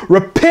sins.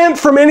 Repent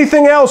from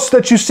anything else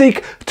that you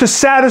seek to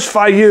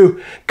satisfy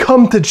you.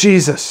 Come to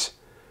Jesus.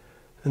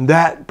 And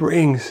that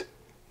brings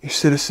your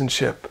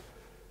citizenship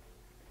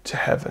to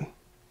heaven.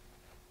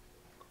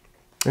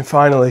 And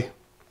finally,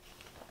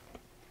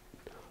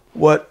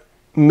 what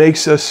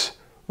makes us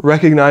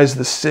recognize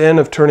the sin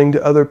of turning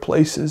to other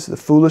places, the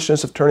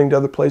foolishness of turning to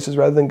other places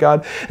rather than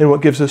God, and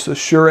what gives us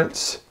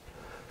assurance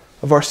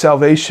of our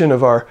salvation,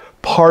 of our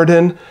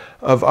pardon,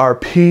 of our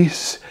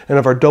peace, and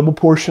of our double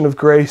portion of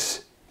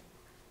grace?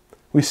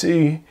 We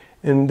see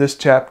in this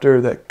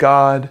chapter that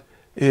God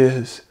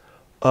is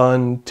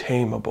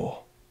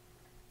untamable.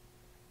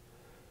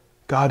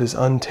 God is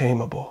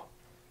untamable.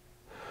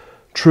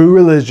 True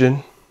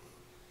religion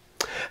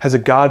has a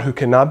God who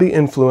cannot be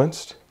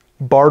influenced,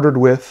 bartered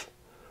with,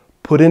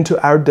 put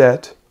into our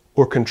debt,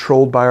 or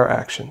controlled by our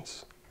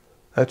actions.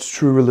 That's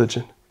true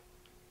religion.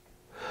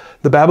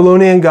 The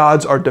Babylonian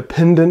gods are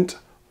dependent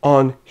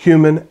on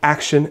human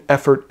action,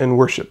 effort, and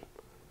worship.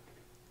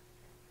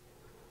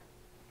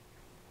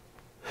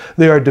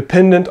 They are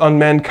dependent on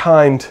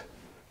mankind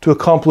to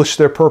accomplish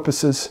their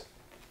purposes.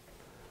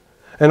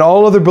 And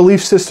all other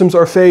belief systems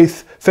or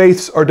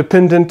faiths are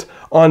dependent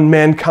on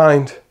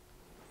mankind.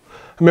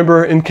 I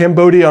remember in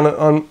Cambodia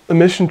on a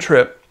mission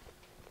trip,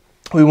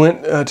 we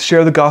went to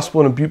share the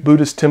gospel in a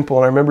Buddhist temple,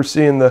 and I remember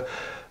seeing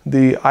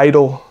the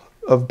idol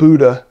of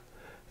Buddha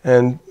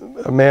and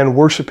a man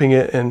worshiping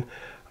it, and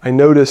I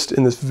noticed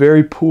in this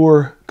very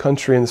poor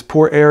country, in this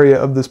poor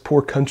area of this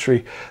poor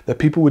country, that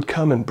people would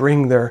come and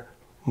bring their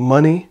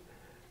money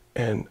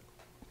and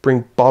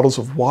bring bottles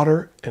of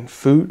water and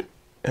food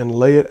and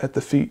lay it at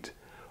the feet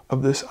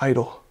of this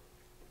idol.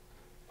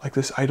 Like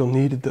this idol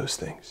needed those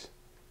things.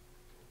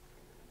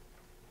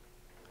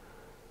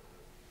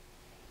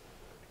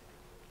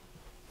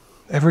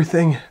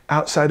 Everything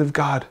outside of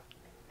God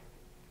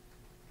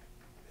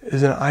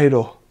is an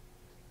idol.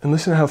 And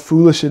listen to how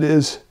foolish it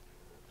is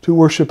to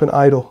worship an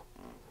idol.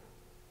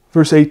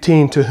 Verse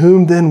 18, to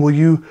whom then will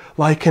you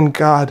liken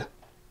God?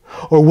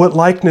 Or what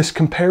likeness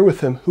compare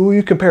with him? Who will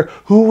you compare?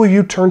 Who will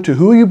you turn to?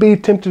 Who will you be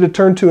tempted to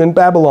turn to in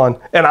Babylon?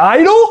 An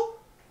idol?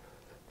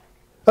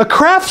 A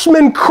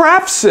craftsman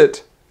crafts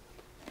it,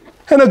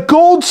 and a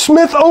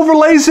goldsmith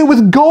overlays it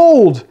with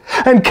gold,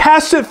 and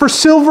casts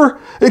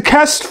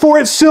for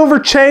it silver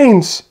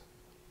chains.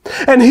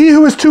 And he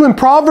who is too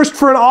impoverished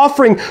for an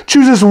offering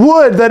chooses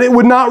wood that it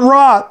would not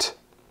rot.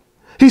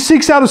 He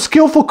seeks out a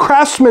skillful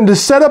craftsman to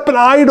set up an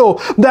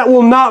idol that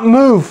will not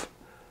move.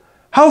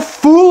 How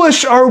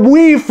foolish are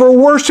we for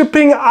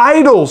worshiping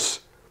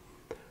idols?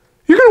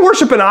 You're going to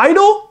worship an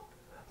idol?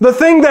 The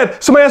thing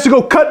that somebody has to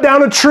go cut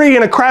down a tree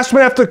and a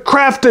craftsman has to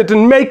craft it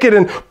and make it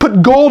and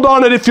put gold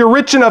on it if you're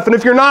rich enough. And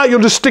if you're not,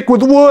 you'll just stick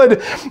with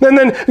wood. And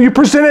then you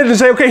present it and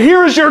say, okay,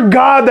 here is your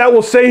God that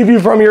will save you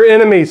from your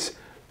enemies.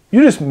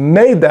 You just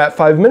made that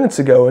 5 minutes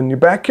ago in your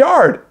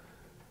backyard.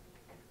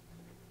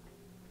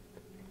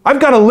 I've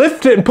got to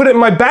lift it and put it in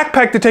my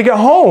backpack to take it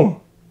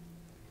home.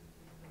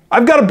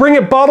 I've got to bring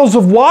it bottles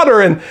of water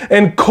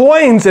and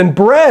coins and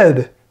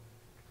bread.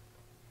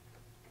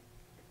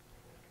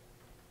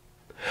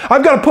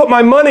 I've got to put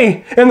my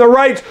money in the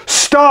right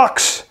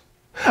stocks.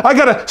 I've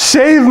got to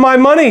save my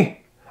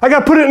money. I've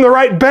got to put it in the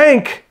right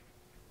bank.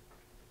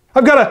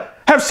 I've got to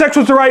have sex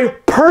with the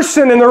right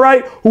person in the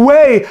right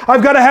way.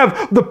 I've got to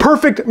have the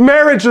perfect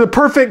marriage, the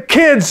perfect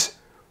kids.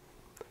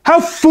 How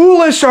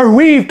foolish are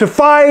we to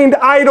find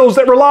idols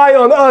that rely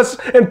on us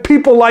and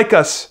people like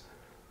us?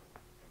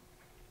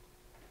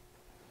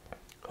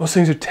 Those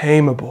things are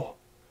tameable.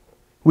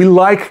 We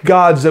like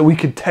gods that we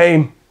could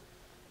tame.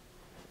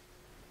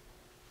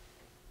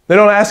 They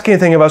don't ask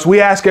anything of us. We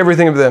ask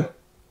everything of them.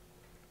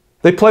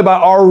 They play by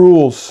our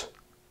rules.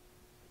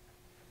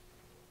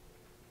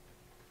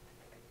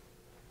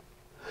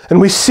 And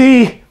we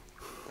see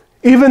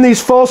even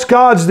these false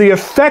gods, the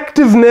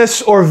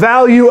effectiveness or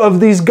value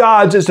of these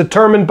gods is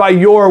determined by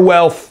your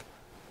wealth.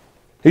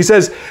 He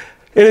says,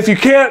 and if you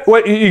can't,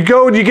 you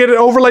go and you get it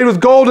overlaid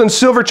with gold and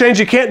silver chains,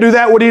 you can't do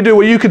that. What do?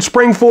 Well, you could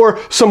spring for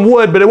some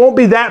wood, but it won't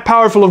be that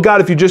powerful of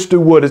God if you just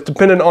do wood. It's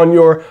dependent on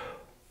your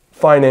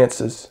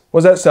finances.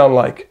 What does that sound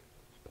like?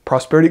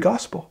 Prosperity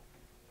gospel.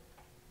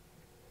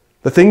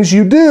 The things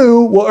you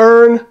do will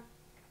earn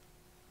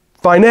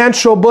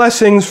financial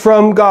blessings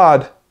from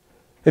God.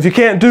 If you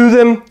can't do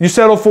them, you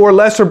settle for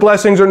lesser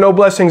blessings or no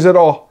blessings at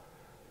all.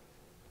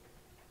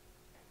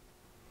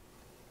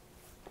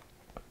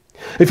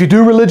 If you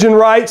do religion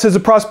right, says the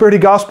prosperity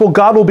gospel,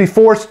 God will be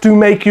forced to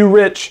make you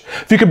rich.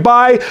 If you could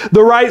buy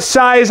the right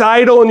size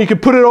idol and you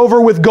could put it over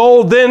with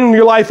gold, then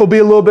your life will be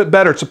a little bit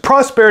better. It's a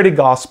prosperity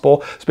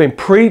gospel. It's being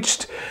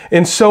preached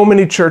in so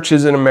many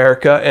churches in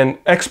America and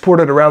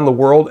exported around the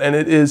world, and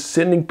it is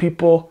sending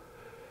people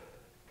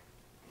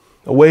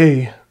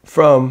away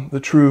from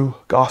the true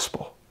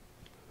gospel.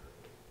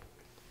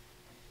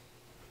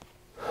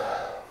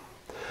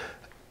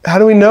 How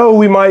do we know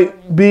we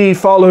might be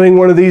following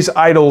one of these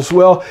idols?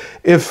 Well,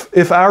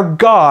 if our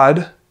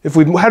God,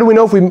 how do we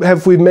know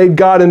if we've made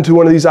God into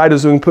one of these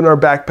idols that we can put in our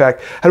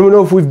backpack? How do we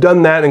know if we've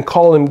done that and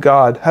call him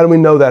God? How do we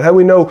know that? How do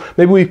we know,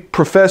 maybe we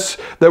profess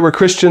that we're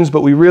Christians,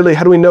 but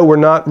how do we know we're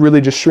not really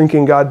just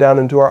shrinking God down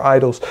into our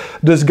idols?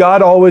 Does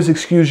God always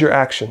excuse your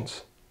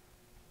actions?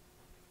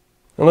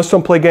 And let's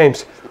don't play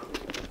games.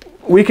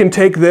 We can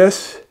take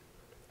this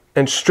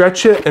and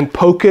stretch it and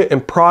poke it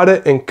and prod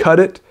it and cut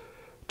it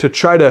to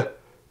try to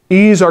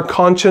ease our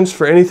conscience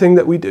for anything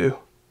that we do.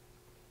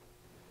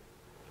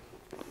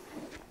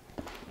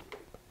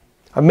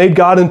 I've made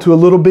God into a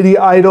little bitty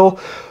idol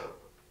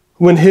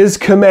when his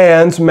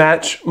commands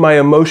match my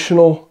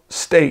emotional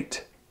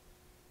state.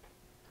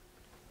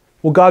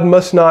 Well, God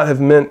must not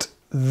have meant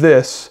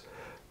this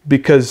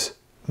because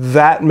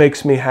that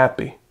makes me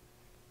happy.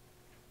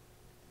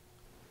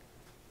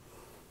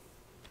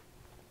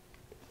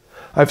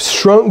 I've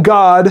shrunk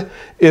God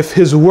if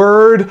his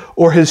word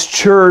or his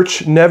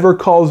church never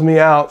calls me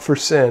out for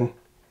sin.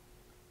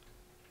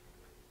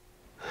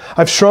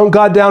 I've shrunk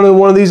God down in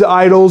one of these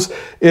idols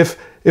if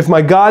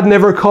my God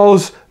never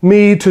calls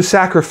me to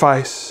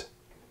sacrifice,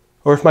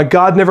 or if my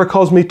God never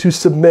calls me to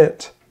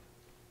submit.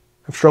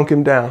 I've shrunk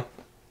him down.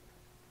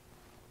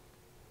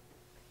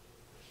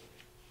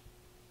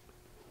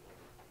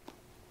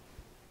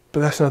 But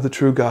that's not the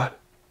true God.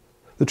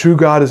 The true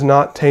God is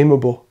not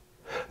tameable.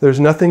 There's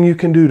nothing you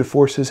can do to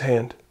force his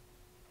hand.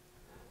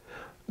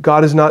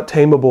 God is not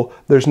tameable.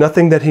 There's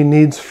nothing that he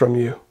needs from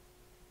you.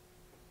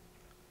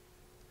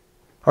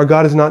 Our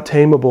God is not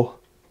tameable.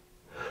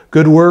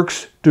 Good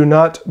works do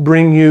not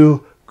bring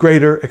you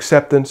greater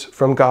acceptance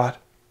from God.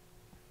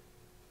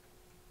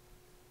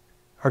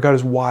 Our God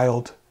is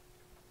wild.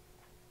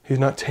 He's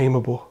not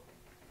tameable.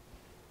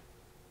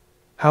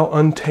 How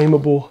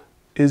untamable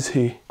is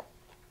he?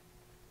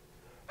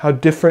 How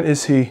different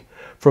is he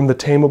from the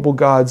tameable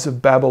gods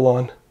of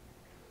Babylon?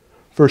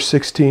 Verse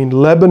 16,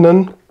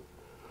 Lebanon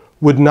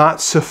would not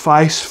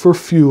suffice for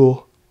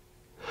fuel,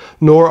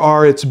 nor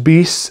are its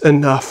beasts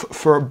enough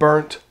for a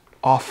burnt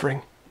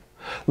offering.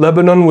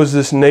 Lebanon was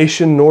this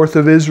nation north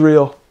of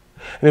Israel,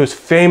 and it was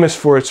famous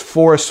for its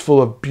forests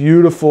full of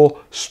beautiful,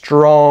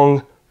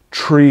 strong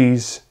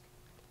trees.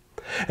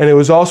 And it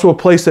was also a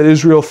place that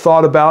Israel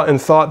thought about and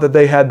thought that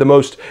they had the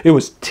most, it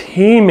was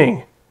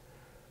teeming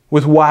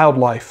with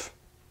wildlife.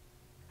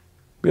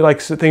 Be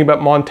like thinking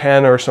about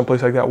Montana or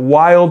someplace like that.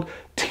 Wild,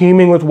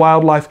 teeming with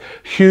wildlife,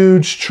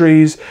 huge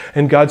trees.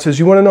 And God says,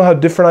 you want to know how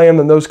different I am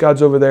than those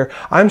gods over there?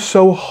 I'm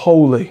so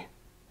holy,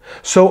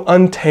 so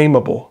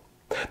untamable,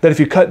 that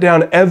if you cut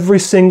down every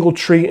single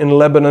tree in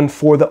Lebanon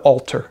for the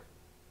altar,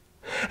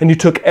 and you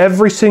took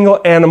every single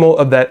animal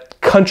of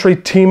that country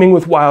teeming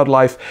with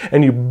wildlife,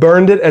 and you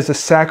burned it as a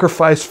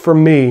sacrifice for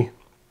me,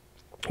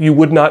 you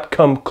would not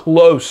come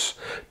close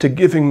to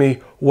giving me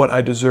what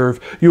I deserve.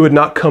 You would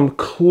not come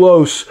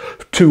close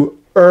to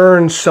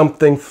earn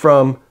something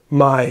from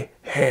my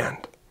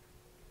hand.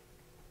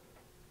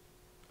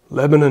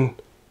 Lebanon,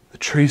 the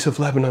trees of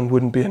Lebanon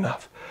wouldn't be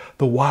enough.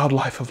 The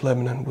wildlife of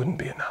Lebanon wouldn't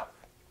be enough.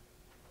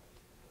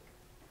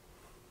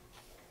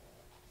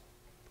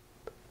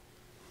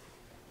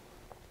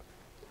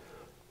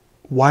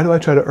 Why do I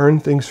try to earn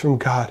things from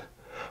God?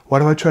 Why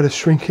do I try to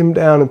shrink him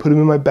down and put him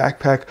in my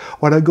backpack?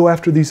 Why do I go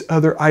after these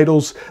other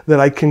idols that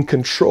I can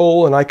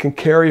control and I can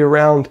carry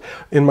around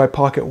in my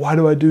pocket? Why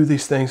do I do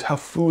these things? How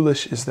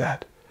foolish is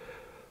that?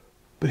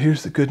 But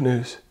here's the good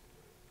news.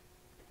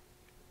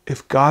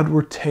 if God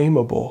were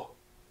tameable,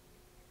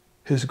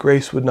 His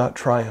grace would not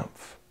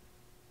triumph.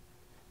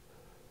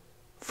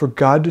 For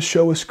God to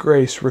show us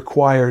grace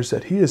requires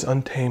that He is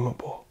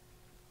untamable.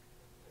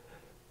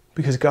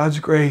 Because God's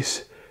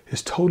grace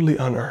is totally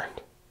unearned.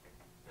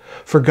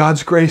 For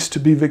God's grace to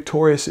be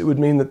victorious, it would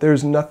mean that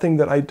there's nothing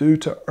that I do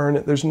to earn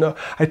it.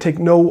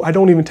 I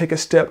don't even take a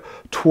step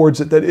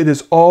towards it, that it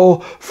is all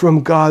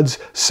from God's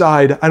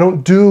side. I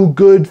don't do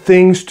good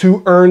things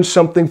to earn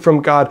something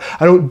from God.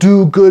 I don't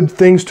do good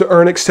things to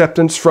earn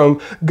acceptance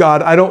from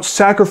God. I don't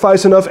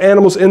sacrifice enough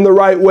animals in the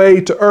right way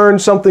to earn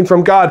something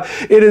from God.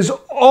 It is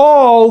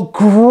all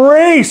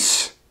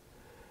grace.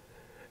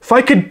 If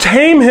I could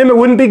tame Him, it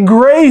wouldn't be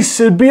grace.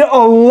 It'd be a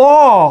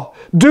law.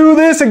 Do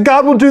this and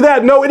God will do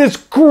that. No, it is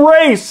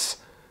grace.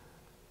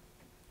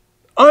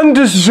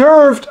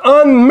 Undeserved,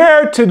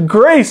 unmerited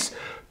grace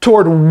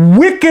toward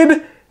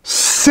wicked,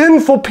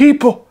 sinful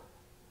people.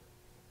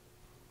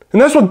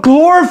 And that's what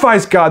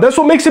glorifies God. That's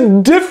what makes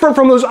Him different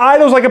from those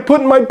idols I could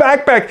put in my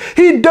backpack.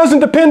 He doesn't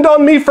depend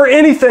on me for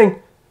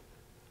anything.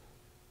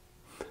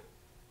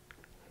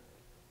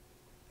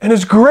 And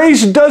His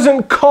grace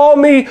doesn't call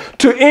me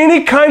to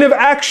any kind of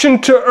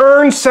action to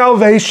earn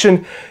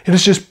salvation. It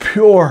is just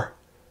pure,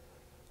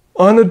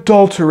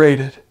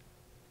 unadulterated,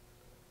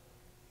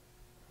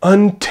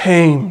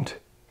 untamed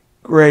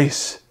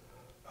grace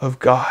of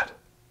God.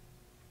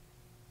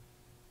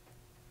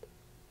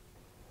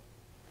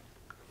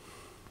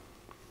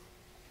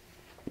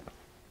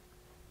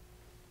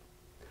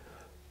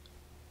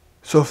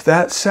 So if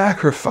that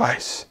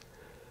sacrifice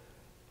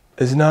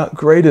is not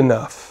great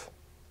enough,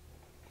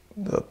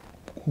 the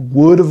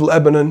wood of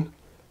Lebanon,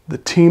 the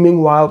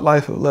teeming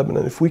wildlife of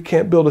Lebanon, if we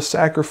can't build a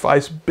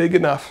sacrifice big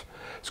enough,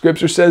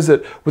 Scripture says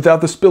that without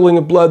the spilling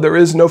of blood, there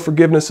is no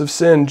forgiveness of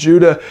sin.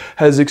 Judah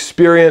has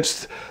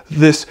experienced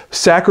this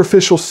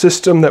sacrificial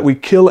system that we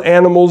kill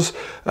animals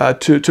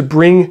to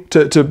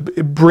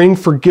bring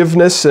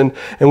forgiveness, and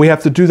we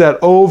have to do that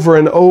over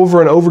and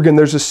over and over again.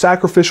 There's a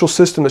sacrificial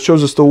system that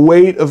shows us the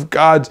weight of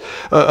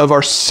of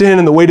our sin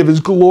and the weight of His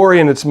glory,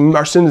 and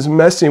our sin is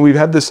messy. And we've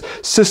had this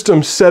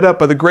system set up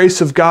by the grace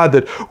of God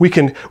that we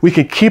can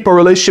keep our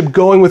relationship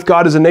going with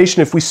God as a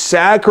nation if we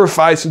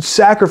sacrifice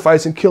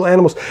and kill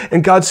animals.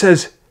 And God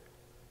says,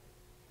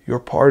 your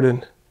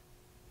pardon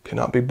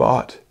cannot be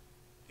bought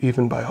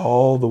even by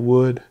all the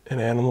wood and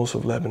animals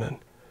of Lebanon.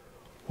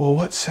 Well,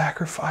 what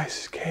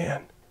sacrifice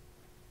can?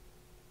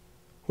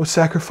 What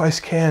sacrifice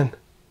can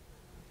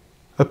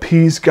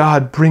appease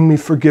God, bring me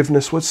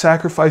forgiveness? What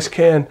sacrifice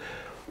can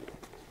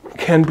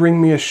bring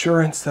me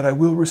assurance that I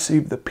will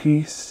receive the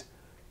peace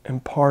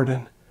and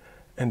pardon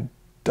and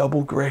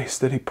double grace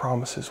that He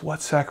promises?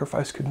 What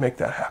sacrifice could make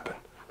that happen?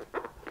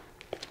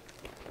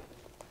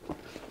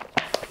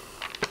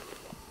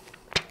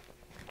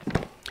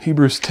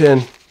 Hebrews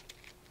 10.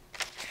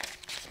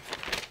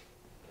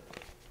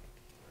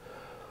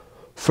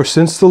 For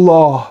since the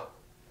law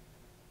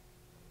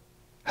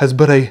has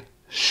but a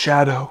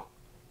shadow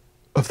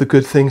of the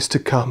good things to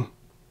come,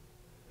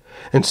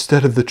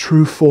 instead of the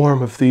true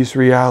form of these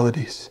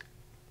realities,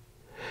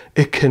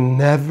 it can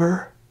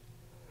never,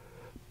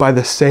 by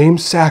the same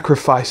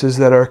sacrifices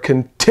that are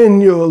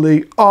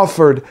continually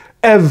offered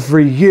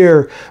every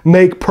year,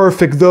 make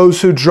perfect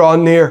those who draw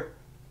near.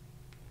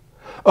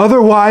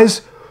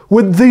 Otherwise,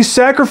 would these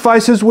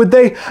sacrifices, would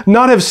they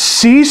not have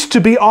ceased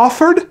to be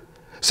offered?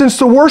 Since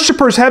the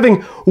worshipers,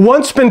 having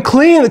once been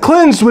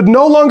cleansed, would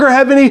no longer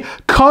have any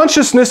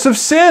consciousness of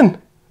sin.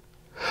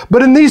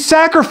 But in these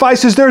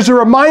sacrifices, there's a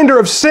reminder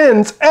of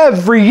sins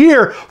every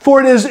year,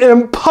 for it is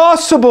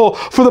impossible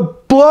for the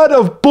blood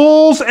of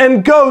bulls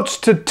and goats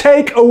to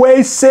take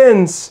away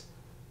sins.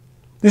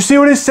 You see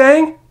what he's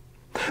saying?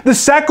 The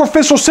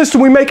sacrificial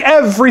system we make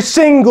every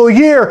single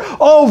year,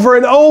 over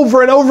and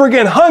over and over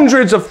again,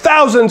 hundreds of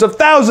thousands of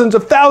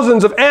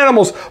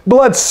animals,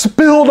 blood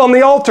spilled on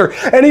the altar,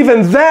 and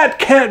even that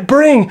can't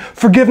bring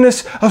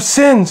forgiveness of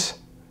sins.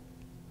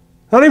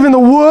 Not even the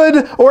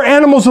wood or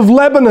animals of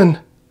Lebanon.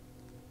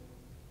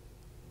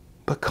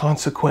 But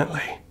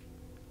consequently,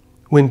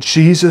 when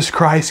Jesus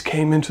Christ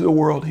came into the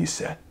world, He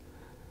said,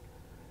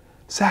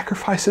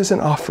 sacrifices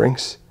and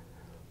offerings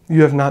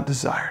you have not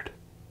desired,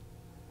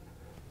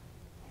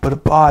 but a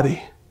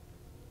body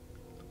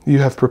you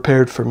have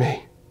prepared for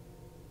me.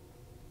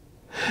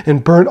 In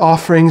burnt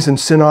offerings and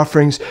sin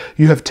offerings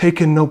you have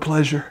taken no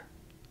pleasure.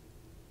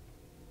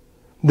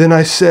 Then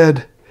I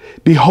said,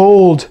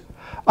 behold,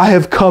 I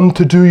have come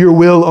to do your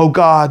will, O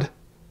God,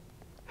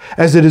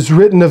 as it is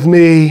written of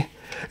me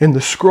in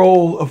the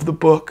scroll of the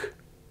book.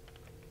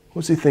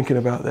 What's he thinking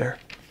about there?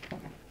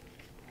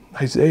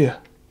 Isaiah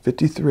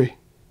 53.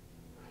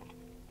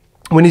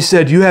 When he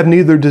said, you have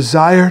neither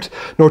desired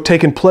nor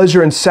taken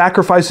pleasure in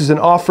sacrifices and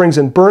offerings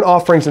and burnt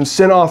offerings and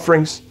sin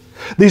offerings.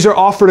 These are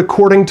offered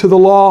according to the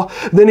law.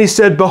 Then he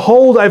said,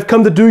 behold, I've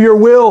come to do your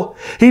will.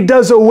 He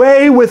does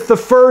away with the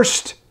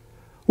first,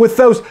 with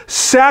those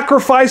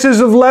sacrifices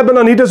of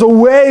Lebanon. He does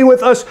away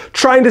with us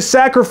trying to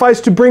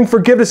sacrifice to bring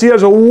forgiveness. He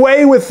does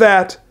away with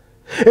that.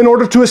 in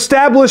order to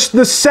establish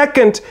the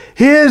second,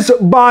 his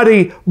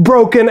body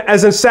broken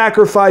as a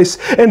sacrifice.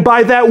 And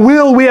by that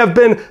will we have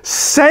been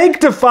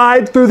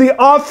sanctified through the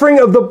offering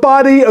of the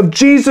body of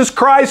Jesus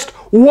Christ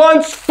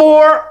once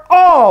for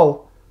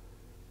all.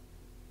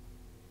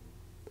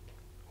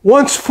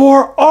 Once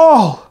for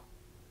all.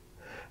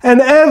 And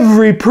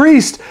every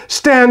priest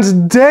stands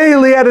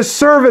daily at his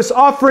service,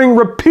 offering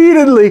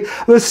repeatedly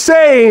the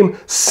same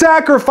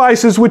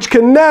sacrifices which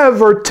can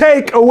never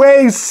take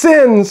away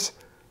sins.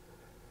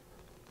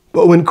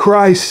 But when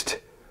Christ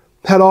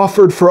had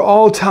offered for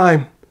all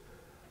time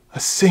a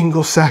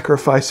single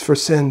sacrifice for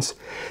sins,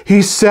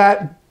 he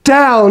sat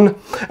down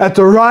at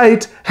the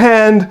right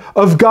hand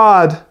of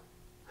God,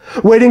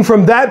 waiting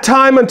from that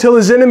time until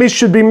his enemies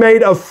should be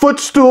made a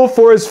footstool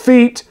for his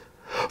feet.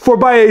 For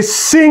by a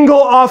single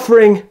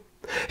offering,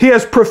 he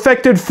has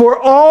perfected for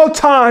all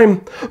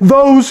time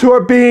those who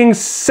are being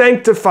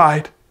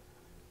sanctified.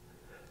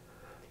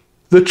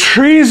 The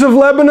trees of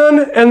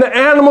Lebanon and the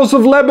animals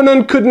of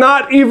Lebanon could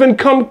not even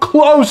come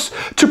close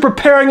to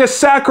preparing a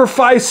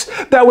sacrifice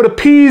that would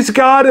appease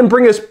God and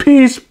bring us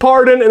peace,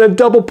 pardon, and a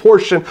double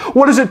portion.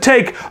 What does it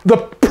take? The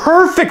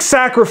perfect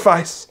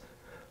sacrifice,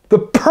 the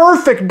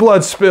perfect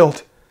blood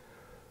spilled.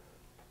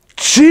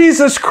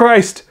 Jesus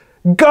Christ,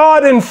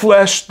 God in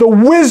flesh, the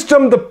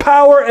wisdom, the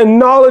power, and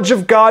knowledge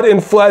of God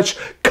in flesh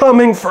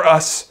coming for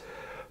us,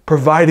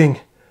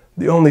 providing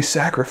the only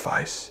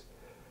sacrifice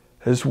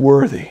that is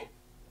worthy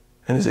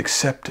and is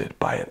accepted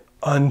by an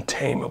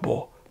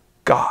untamable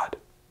God.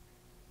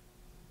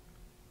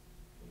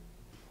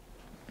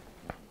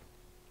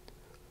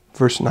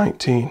 Verse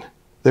 19,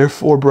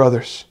 therefore,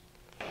 brothers,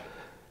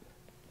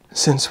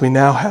 since we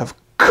now have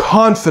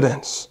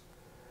confidence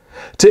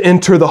to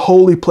enter the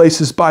holy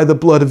places by the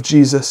blood of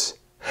Jesus,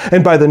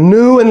 and by the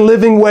new and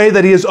living way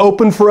that he has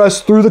opened for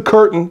us through the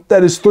curtain,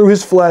 that is through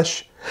his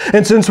flesh.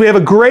 And since we have a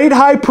great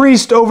high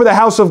priest over the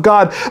house of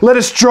God, let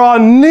us draw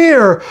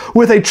near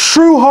with a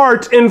true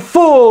heart in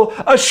full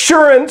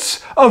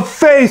assurance of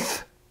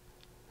faith,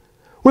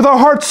 with our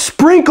hearts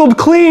sprinkled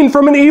clean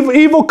from an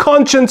evil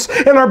conscience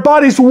and our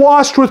bodies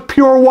washed with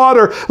pure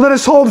water. Let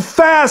us hold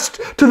fast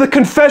to the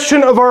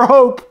confession of our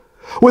hope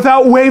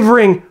without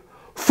wavering,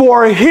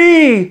 for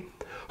he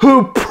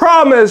who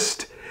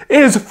promised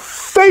is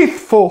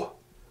faithful.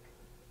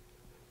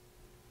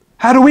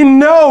 How do we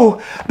know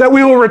that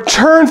we will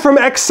return from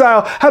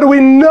exile? How do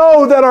we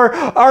know that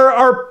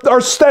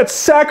that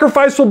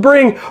sacrifice will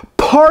bring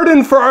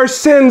pardon for our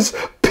sins,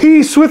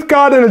 peace with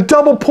God, and a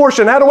double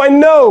portion? How do I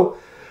know?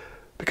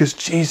 Because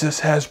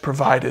Jesus has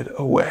provided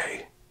a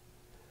way.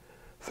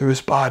 Through his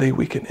body,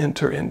 we can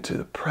enter into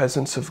the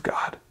presence of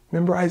God.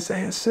 Remember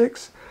Isaiah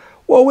 6?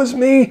 Woe is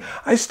me!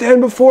 I stand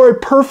before a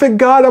perfect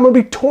God. I'm going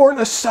to be torn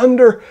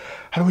asunder.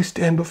 How do we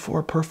stand before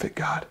a perfect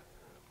God?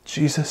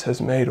 Jesus has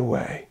made a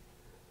way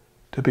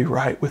to be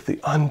right with the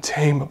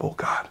untamable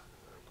God.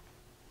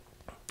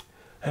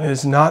 And it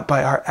is not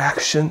by our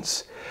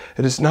actions.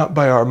 It is not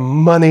by our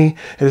money.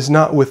 It is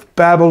not with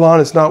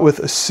Babylon. It's not with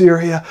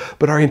Assyria.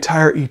 But our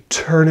entire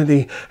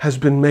eternity has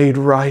been made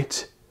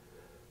right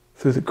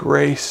through the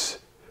grace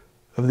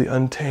of the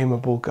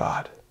untamable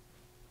God.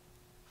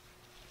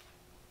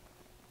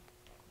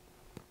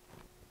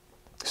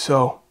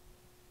 So,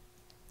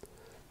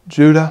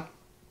 Judah,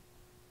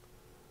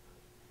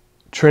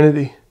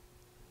 Trinity,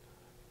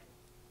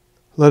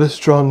 let us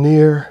draw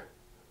near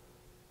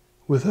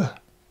with a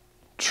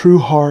true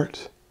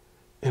heart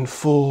in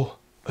full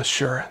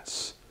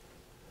assurance,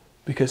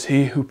 because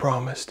he who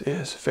promised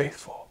is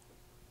faithful.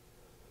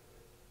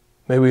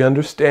 May we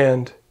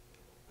understand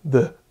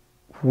the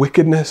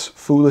wickedness,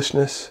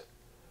 foolishness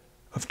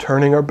of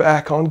turning our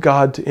back on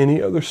God to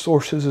any other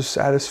sources of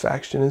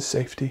satisfaction and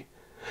safety.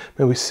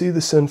 May we see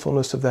the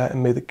sinfulness of that,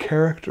 and may the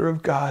character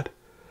of God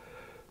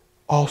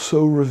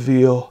also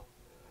reveal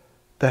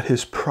that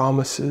his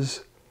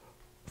promises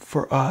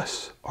for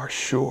us are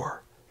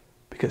sure,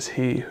 because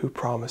he who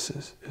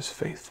promises is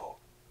faithful.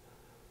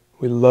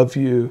 We love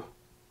you,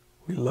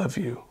 we love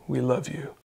you, we love you.